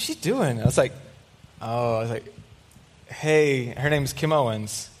 What's she doing? I was like, hey, her name's Kim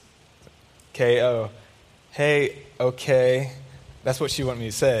Owens. K-O. Hey, okay. That's what she wanted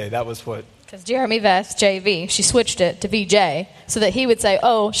me to say. That was what. Because Jeremy Vess, JV, she switched it to VJ so that he would say,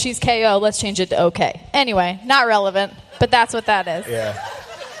 oh, she's KO, let's change it to OK. Anyway, not relevant, but that's what that is. Yeah.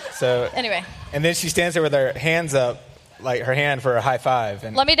 So anyway. And then she stands there with her hands up, like her hand for a high five.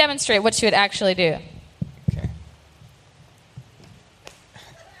 And let me demonstrate what she would actually do. Okay.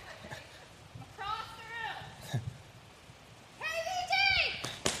 Across the room. Hey, VJ!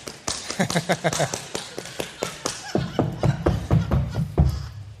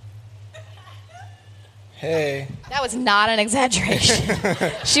 Hey. That was not an exaggeration.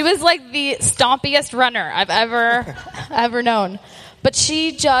 She was like the stompiest runner I've ever known. But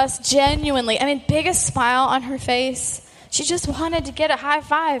she just genuinely, biggest smile on her face. She just wanted to get a high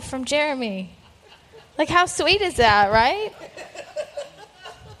five from Jeremy. Like, how sweet is that, right?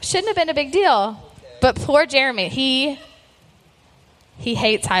 Shouldn't have been a big deal. But poor Jeremy, he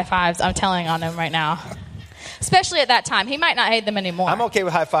hates high fives. I'm telling on him right now. Especially at that time. He might not hate them anymore. I'm okay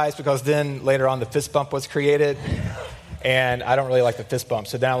with high fives because then later on the fist bump was created. And I don't really like the fist bump.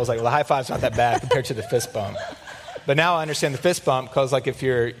 So then I was like, well, the high five's not that bad compared to the fist bump. But now I understand the fist bump because, like, if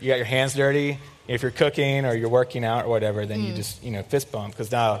you got your hands dirty, if you're cooking or you're working out or whatever, then you just, fist bump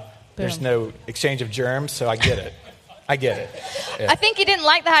because now there's no exchange of germs. So I get it. Yeah. I think he didn't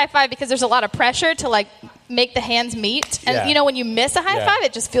like the high five because there's a lot of pressure to, like, make the hands meet. And, when you miss a high five,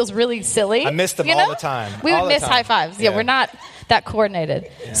 it just feels really silly. I miss them all the time. We would miss high fives. Yeah, we're not that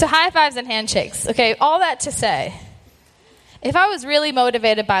coordinated. Yeah. So high fives and handshakes. Okay, all that to say, if I was really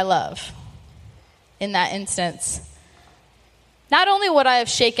motivated by love in that instance, not only would I have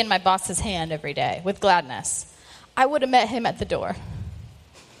shaken my boss's hand every day with gladness, I would have met him at the door.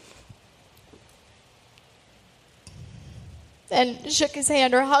 And shook his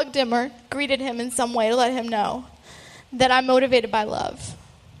hand or hugged him or greeted him in some way to let him know that I'm motivated by love.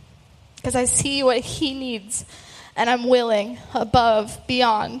 Because I see what he needs, and I'm willing, above,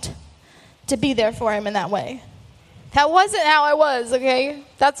 beyond, to be there for him in that way. That wasn't how I was, okay?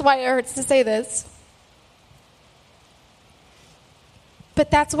 That's why it hurts to say this. But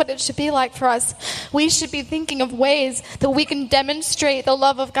that's what it should be like for us. We should be thinking of ways that we can demonstrate the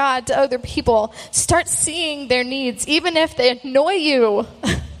love of God to other people. Start seeing their needs, even if they annoy you.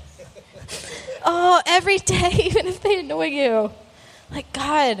 Every day, even if they annoy you. Like,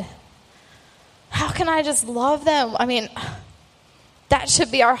 God, how can I just love them? That should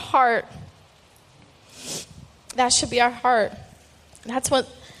be our heart. That should be our heart. That's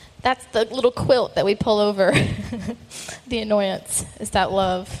the little quilt that we pull over the annoyance, is that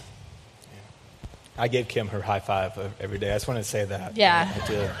love. I gave Kim her high five every day. I just wanted to say that. Yeah. I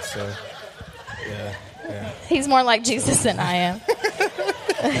did. So, yeah. He's more like Jesus than I am.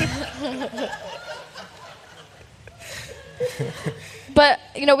 But,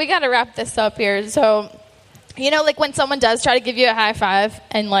 we got to wrap this up here. So, like when someone does try to give you a high five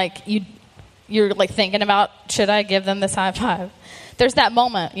and like you're like thinking about, should I give them this high five? There's that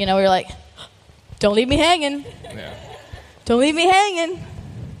moment, where you're like, don't leave me hanging. Yeah. Don't leave me hanging.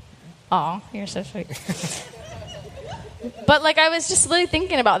 Aw, you're so sweet. But, like, I was just really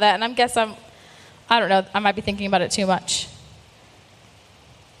thinking about that, and I don't know, I might be thinking about it too much.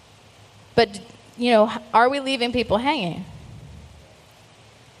 But, are we leaving people hanging?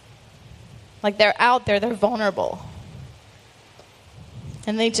 Like, they're out there, they're vulnerable.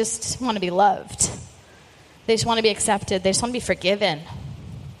 And they just want to be loved. They just want to be accepted. They just want to be forgiven.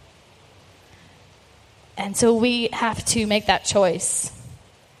 And so we have to make that choice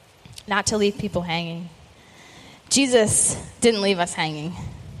not to leave people hanging. Jesus didn't leave us hanging.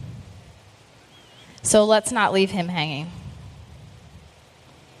 So let's not leave him hanging.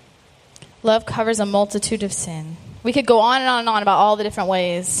 Love covers a multitude of sin. We could go on and on and on about all the different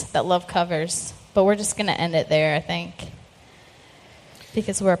ways that love covers, but we're just going to end it there, I think,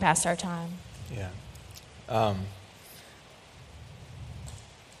 because we're past our time. Yeah. I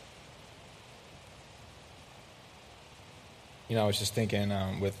was just thinking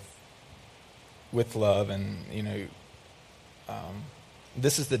with love, and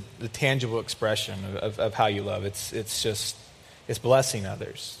this is the tangible expression of how you love. It's blessing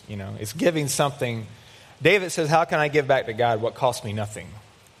others. It's giving something. David says, "How can I give back to God what costs me nothing?"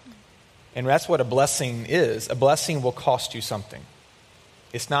 And that's what a blessing is. A blessing will cost you something.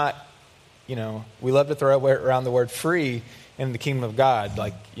 It's not, we love to throw around the word free in the kingdom of God,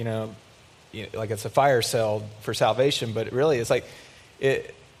 like it's a fire sale for salvation, but really it's like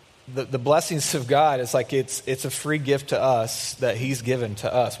the blessings of God is like it's a free gift to us that he's given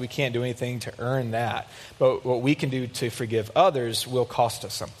to us. We can't do anything to earn that, but what we can do to forgive others will cost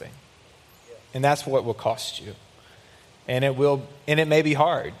us something, and that's what will cost you, and it may be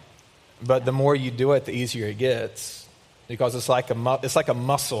hard, but the more you do it, the easier it gets, because it's like a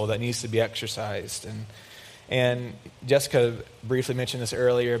muscle that needs to be exercised. And Jessica briefly mentioned this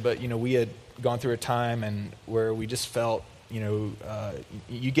earlier, but we had gone through a time and where we just felt, you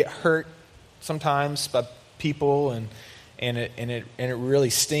get hurt sometimes by people, and it really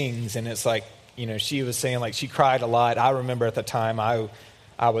stings. And it's like, she was saying, like, she cried a lot. I remember at the time I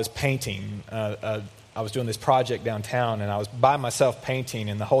was painting. I was doing this project downtown, and I was by myself painting.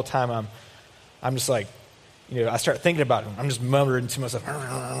 And the whole time I'm just like, I start thinking about it. I'm just muttering to myself.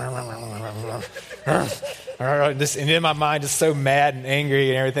 And in my mind, just so mad and angry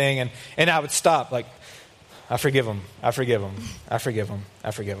and everything. And I would stop, like, I forgive him. I forgive him. I forgive him.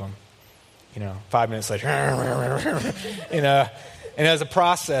 I forgive him. 5 minutes later, and as a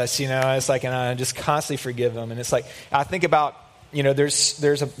process, it's like, and I just constantly forgive them. And it's like, I think about,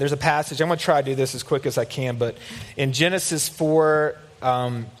 there's a passage. I'm going to try to do this as quick as I can, but in Genesis 4,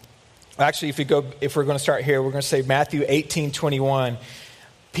 actually, if we're going to start here, we're going to say Matthew 18:21.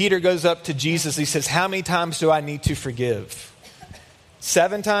 Peter goes up to Jesus. He says, how many times do I need to forgive?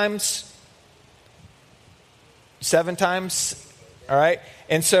 7 times? 7 times? All right.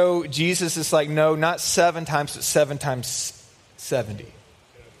 And so Jesus is like, no, not 7 times, but 7 times 70.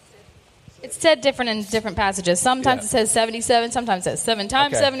 It's said different in different passages. Sometimes it says 77. Sometimes it says 7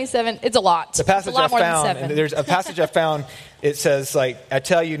 times 77. It's a lot. The passage it's a lot I more found, than 7. and there's a passage I found, it says, like, I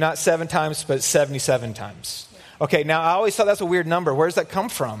tell you, not 7 times, but 77 times. Okay, now I always thought that's a weird number. Where does that come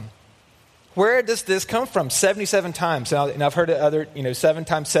from? Where does this come from? 77 times. And I've heard it other, 7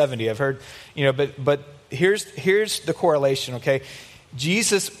 times 70. I've heard, but here's the correlation, okay?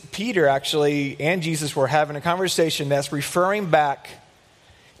 Peter actually, and Jesus were having a conversation that's referring back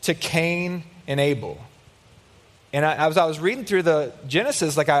to Cain and Abel. And as I was reading through the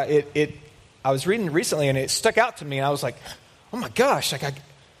Genesis, like I was reading recently, and it stuck out to me, and I was like, oh my gosh, like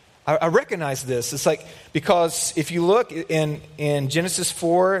I recognize this. It's like, because if you look in Genesis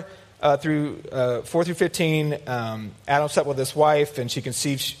 4 through 15, Adam slept with his wife, and she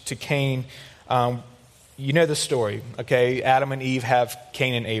conceived to Cain. You know the story, okay? Adam and Eve have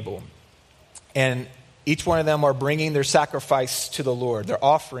Cain and Abel. And each one of them are bringing their sacrifice to the Lord, their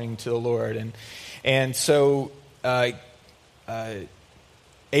offering to the Lord. And so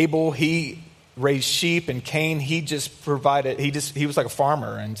Abel, he raised sheep, and Cain, he just provided, he was like a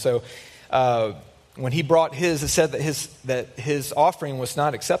farmer. And so when he brought his, it said that his offering was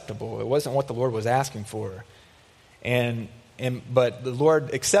not acceptable. It wasn't what the Lord was asking for. But the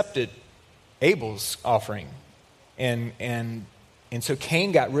Lord accepted Abel's offering. And so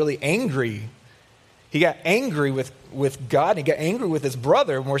Cain got really angry. He got angry with God. He got angry with his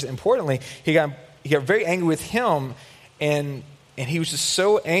brother. More importantly, he got very angry with him, and he was just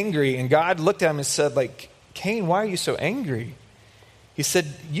so angry. And God looked at him and said, like, Cain, why are you so angry? He said,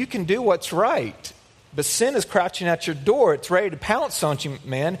 you can do what's right, but sin is crouching at your door. It's ready to pounce on you,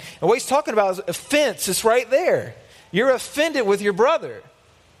 man. And what he's talking about is offense. It's right there. You're offended with your brother.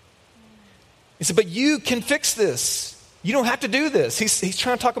 He said, but you can fix this. You don't have to do this. He's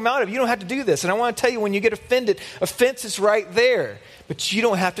trying to talk him out of it. You don't have to do this. And I want to tell you, when you get offended, offense is right there. But you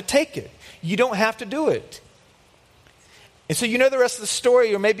don't have to take it. You don't have to do it. And so you know the rest of the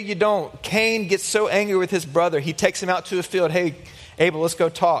story, or maybe you don't. Cain gets so angry with his brother, he takes him out to a field. Hey, Abel, let's go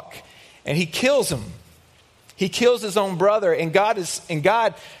talk. And he kills him. He kills his own brother. And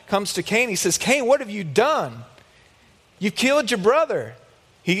God comes to Cain. He says, Cain, what have you done? You killed your brother.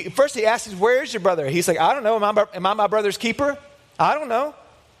 First he asks, where's your brother? He's like, I don't know. Am I my brother's keeper? I don't know.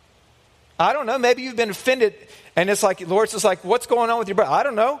 Maybe you've been offended. And it's like, the Lord's just like, what's going on with your brother? I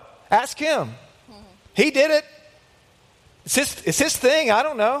don't know. Ask him. He did it. It's his thing. I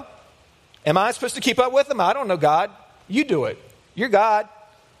don't know. Am I supposed to keep up with him? I don't know, God. You do it. You're God.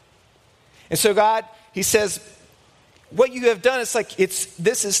 And so God, he says, what you have done, it's like,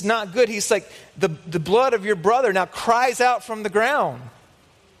 this is not good. He's like, the blood of your brother now cries out from the ground.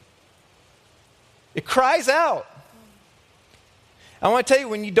 It cries out. I want to tell you,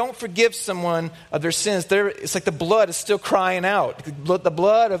 when you don't forgive someone of their sins, it's like the blood is still crying out. The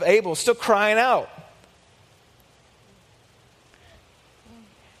blood of Abel is still crying out.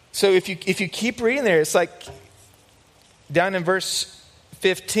 So if you keep reading there, it's like down in verse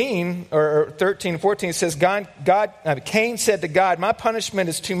 15 or 13, 14, it says, Cain said to God, my punishment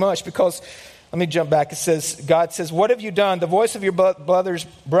is too much because, let me jump back. It says, God says, what have you done? The voice of your brother's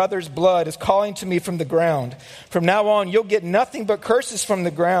blood is calling to me from the ground. From now on, you'll get nothing but curses from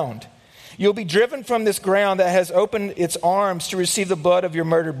the ground. You'll be driven from this ground that has opened its arms to receive the blood of your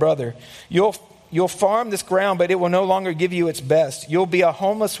murdered brother. You'll farm this ground, but it will no longer give you its best. You'll be a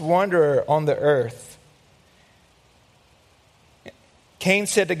homeless wanderer on the earth. Cain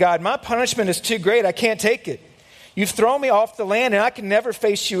said to God, my punishment is too great. I can't take it. You've thrown me off the land and I can never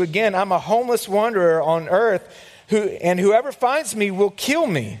face you again. I'm a homeless wanderer on earth and whoever finds me will kill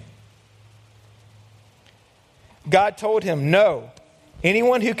me. God told him, no.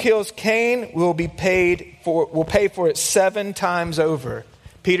 Anyone who kills Cain will pay for it 7 times over.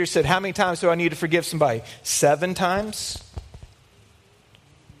 Peter said, how many times do I need to forgive somebody? 7 times?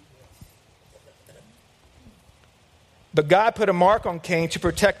 But God put a mark on Cain to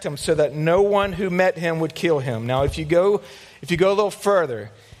protect him so that no one who met him would kill him. Now, if you go a little further,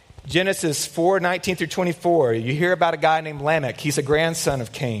 Genesis 4:19 through 24, you hear about a guy named Lamech. He's a grandson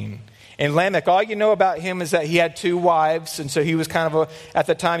of Cain. And Lamech, all you know about him is that he had 2 wives. And so he was at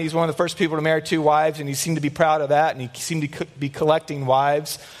the time, he was one of the first people to marry 2 wives. And he seemed to be proud of that. And he seemed to be collecting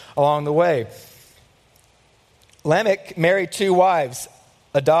wives along the way. Lamech married 2 wives,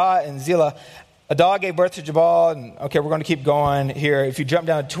 Adah and Zillah. Adah gave birth to Jabal, and okay, we're going to keep going here. If you jump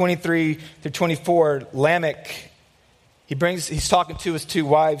down to 23 through 24, Lamech, he's talking to his 2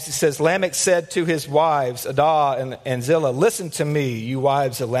 wives. He says, Lamech said to his wives, Adah and Zillah, listen to me, you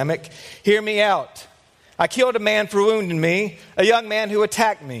wives of Lamech. Hear me out. I killed a man for wounding me, a young man who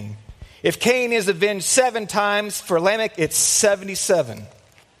attacked me. If Cain is avenged 7 times, for Lamech it's 77.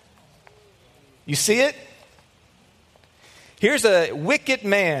 You see it? Here's a wicked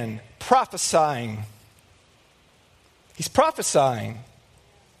man prophesying. He's prophesying.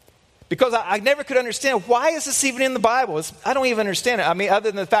 Because I never could understand, why is this even in the Bible? I don't even understand it. I mean, other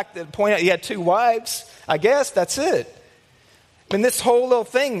than the fact that point out he had 2 wives, I guess that's it. I mean, this whole little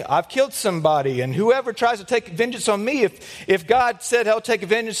thing, I've killed somebody, and whoever tries to take vengeance on me, if God said he'll take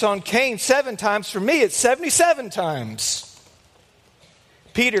vengeance on Cain 7 times, for me it's 77 times.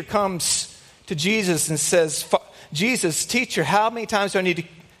 Peter comes to Jesus and says, Jesus, teacher, how many times do I need to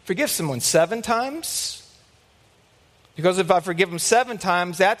forgive someone? 7 times? Because if I forgive them 7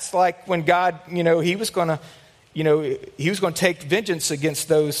 times, that's like when God, he was going to take vengeance against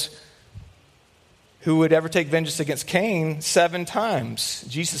those who would ever take vengeance against Cain 7 times.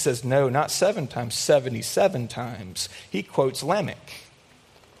 Jesus says, no, not 7 times, 77 times. He quotes Lamech.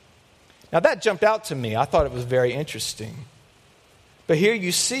 Now that jumped out to me. I thought it was very interesting. But here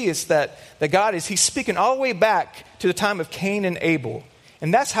you see is that God he's speaking all the way back to the time of Cain and Abel.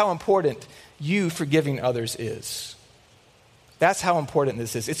 And that's how important you forgiving others is. That's how important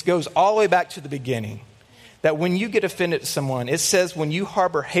this is. It goes all the way back to the beginning. That when you get offended at someone, it says when you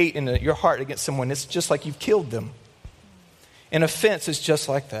harbor hate in your heart against someone, it's just like you've killed them. An offense is just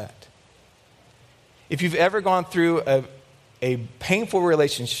like that. If you've ever gone through a painful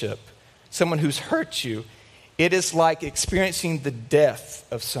relationship, someone who's hurt you, it is like experiencing the death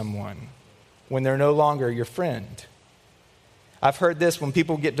of someone when they're no longer your friend. I've heard this, when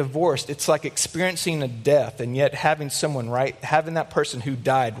people get divorced, it's like experiencing a death and yet having having that person who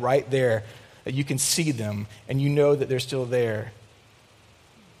died right there, that you can see them and you know that they're still there.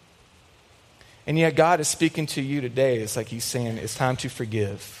 And yet God is speaking to you today. It's like he's saying it's time to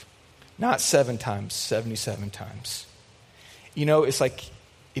forgive. Not 7 times, 77 times. It's like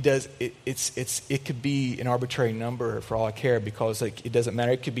it could be an arbitrary number for all I care, because it doesn't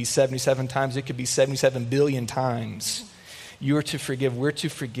matter. It could be 77 times, it could be 77 billion times. You are to forgive. We're to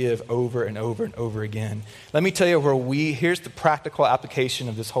forgive over and over and over again. Let me tell you here's the practical application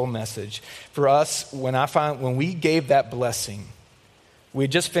of this whole message. For us, when we gave that blessing, we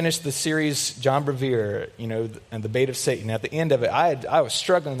had just finished the series, John Bevere, and the bait of Satan. At the end of it, I was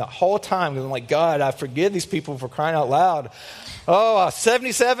struggling the whole time. I'm like, God, I forgive these people for crying out loud.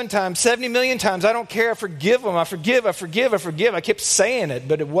 77 times, 70 million times. I don't care. I forgive them. I forgive. I kept saying it,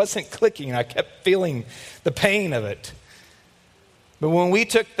 but it wasn't clicking. I kept feeling the pain of it. But when we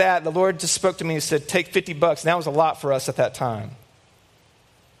took that, the Lord just spoke to me and said, take $50. And that was a lot for us at that time.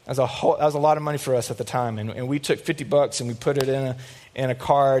 That was a lot of money for us at the time. And we took $50 and we put it in a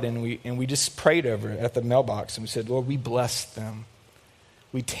card, and we just prayed over it at the mailbox. And we said, Lord, we blessed them.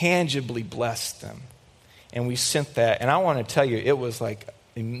 We tangibly blessed them. And we sent that. And I want to tell you, it was like,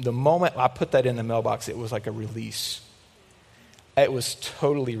 the moment I put that in the mailbox, it was like a release. It was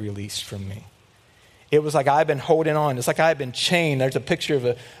totally released from me. It was like I've been holding on. It's like I had been chained. There's a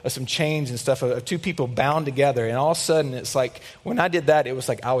picture of some chains and stuff of two people bound together. And all of a sudden, it's like when I did that, it was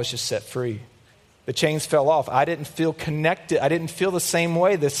like I was just set free. The chains fell off. I didn't feel connected. I didn't feel the same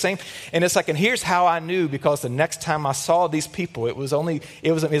way. And it's like, and here's how I knew, because the next time I saw these people, it was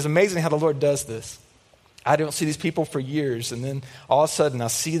amazing how the Lord does this. I don't see these people for years, and then all of a sudden I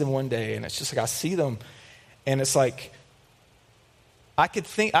see them one day, and it's just like I see them, and it's like I could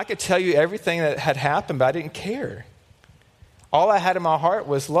tell you everything that had happened, but I didn't care. All I had in my heart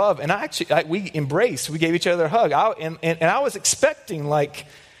was love, and we embraced. We gave each other a hug, and I was expecting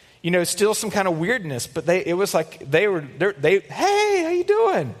still some kind of weirdness, but it was like they hey, how you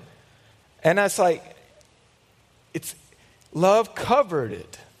doing? And it's like it's love covered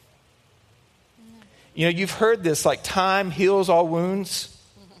it. You've heard this, like time heals all wounds,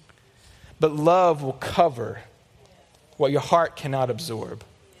 but love will cover what your heart cannot absorb.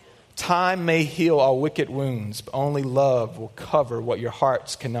 Time may heal all wicked wounds, but only love will cover what your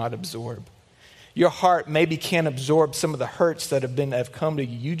hearts cannot absorb. Your heart maybe can't absorb some of the hurts that have come to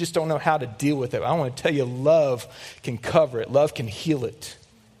you. You just don't know how to deal with it. I want to tell you, love can cover it. Love can heal it.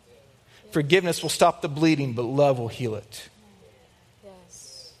 Forgiveness will stop the bleeding, but love will heal it.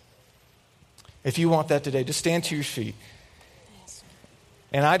 If you want that today, just stand to your feet.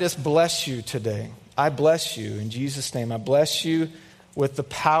 And I just bless you today. I bless you in Jesus' name. I bless you with the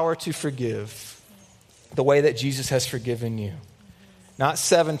power to forgive the way that Jesus has forgiven you. Not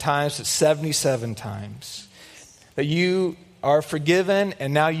 7 times, but 77 times. That you are forgiven,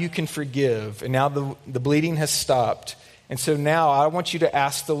 and now you can forgive. And now the bleeding has stopped. And so now I want you to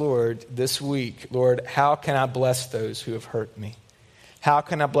ask the Lord this week, Lord, how can I bless those who have hurt me? How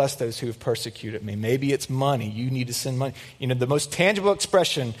can I bless those who have persecuted me? Maybe it's money. You need to send money. The most tangible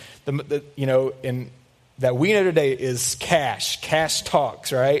expression, that we know today is cash. Cash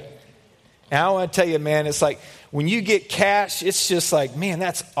talks, right? And I want to tell you, man, it's like when you get cash, it's just like, man,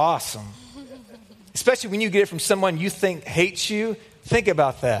 that's awesome. Especially when you get it from someone you think hates you. Think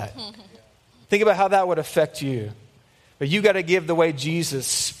about that. Think about how that would affect you. But you got to give the way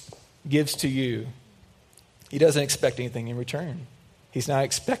Jesus gives to you. He doesn't expect anything in return. He's not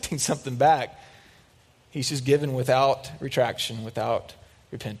expecting something back. He's just given without retraction, without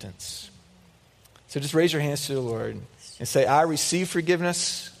repentance. So just raise your hands to the Lord and say, I receive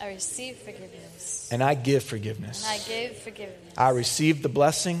forgiveness. I receive forgiveness. And I give forgiveness. And I give forgiveness. I receive the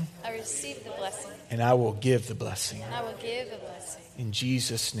blessing. I receive the blessing. And I will give the blessing. And I will give the blessing. In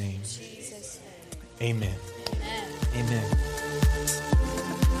Jesus' name. In Jesus' name. Amen. Amen. Amen.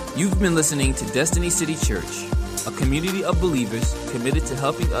 You've been listening to Destiny City Church, a community of believers committed to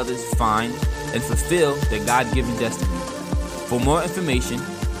helping others find and fulfill their God-given destiny. For more information,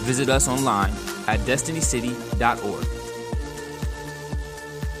 visit us online at destinycity.org.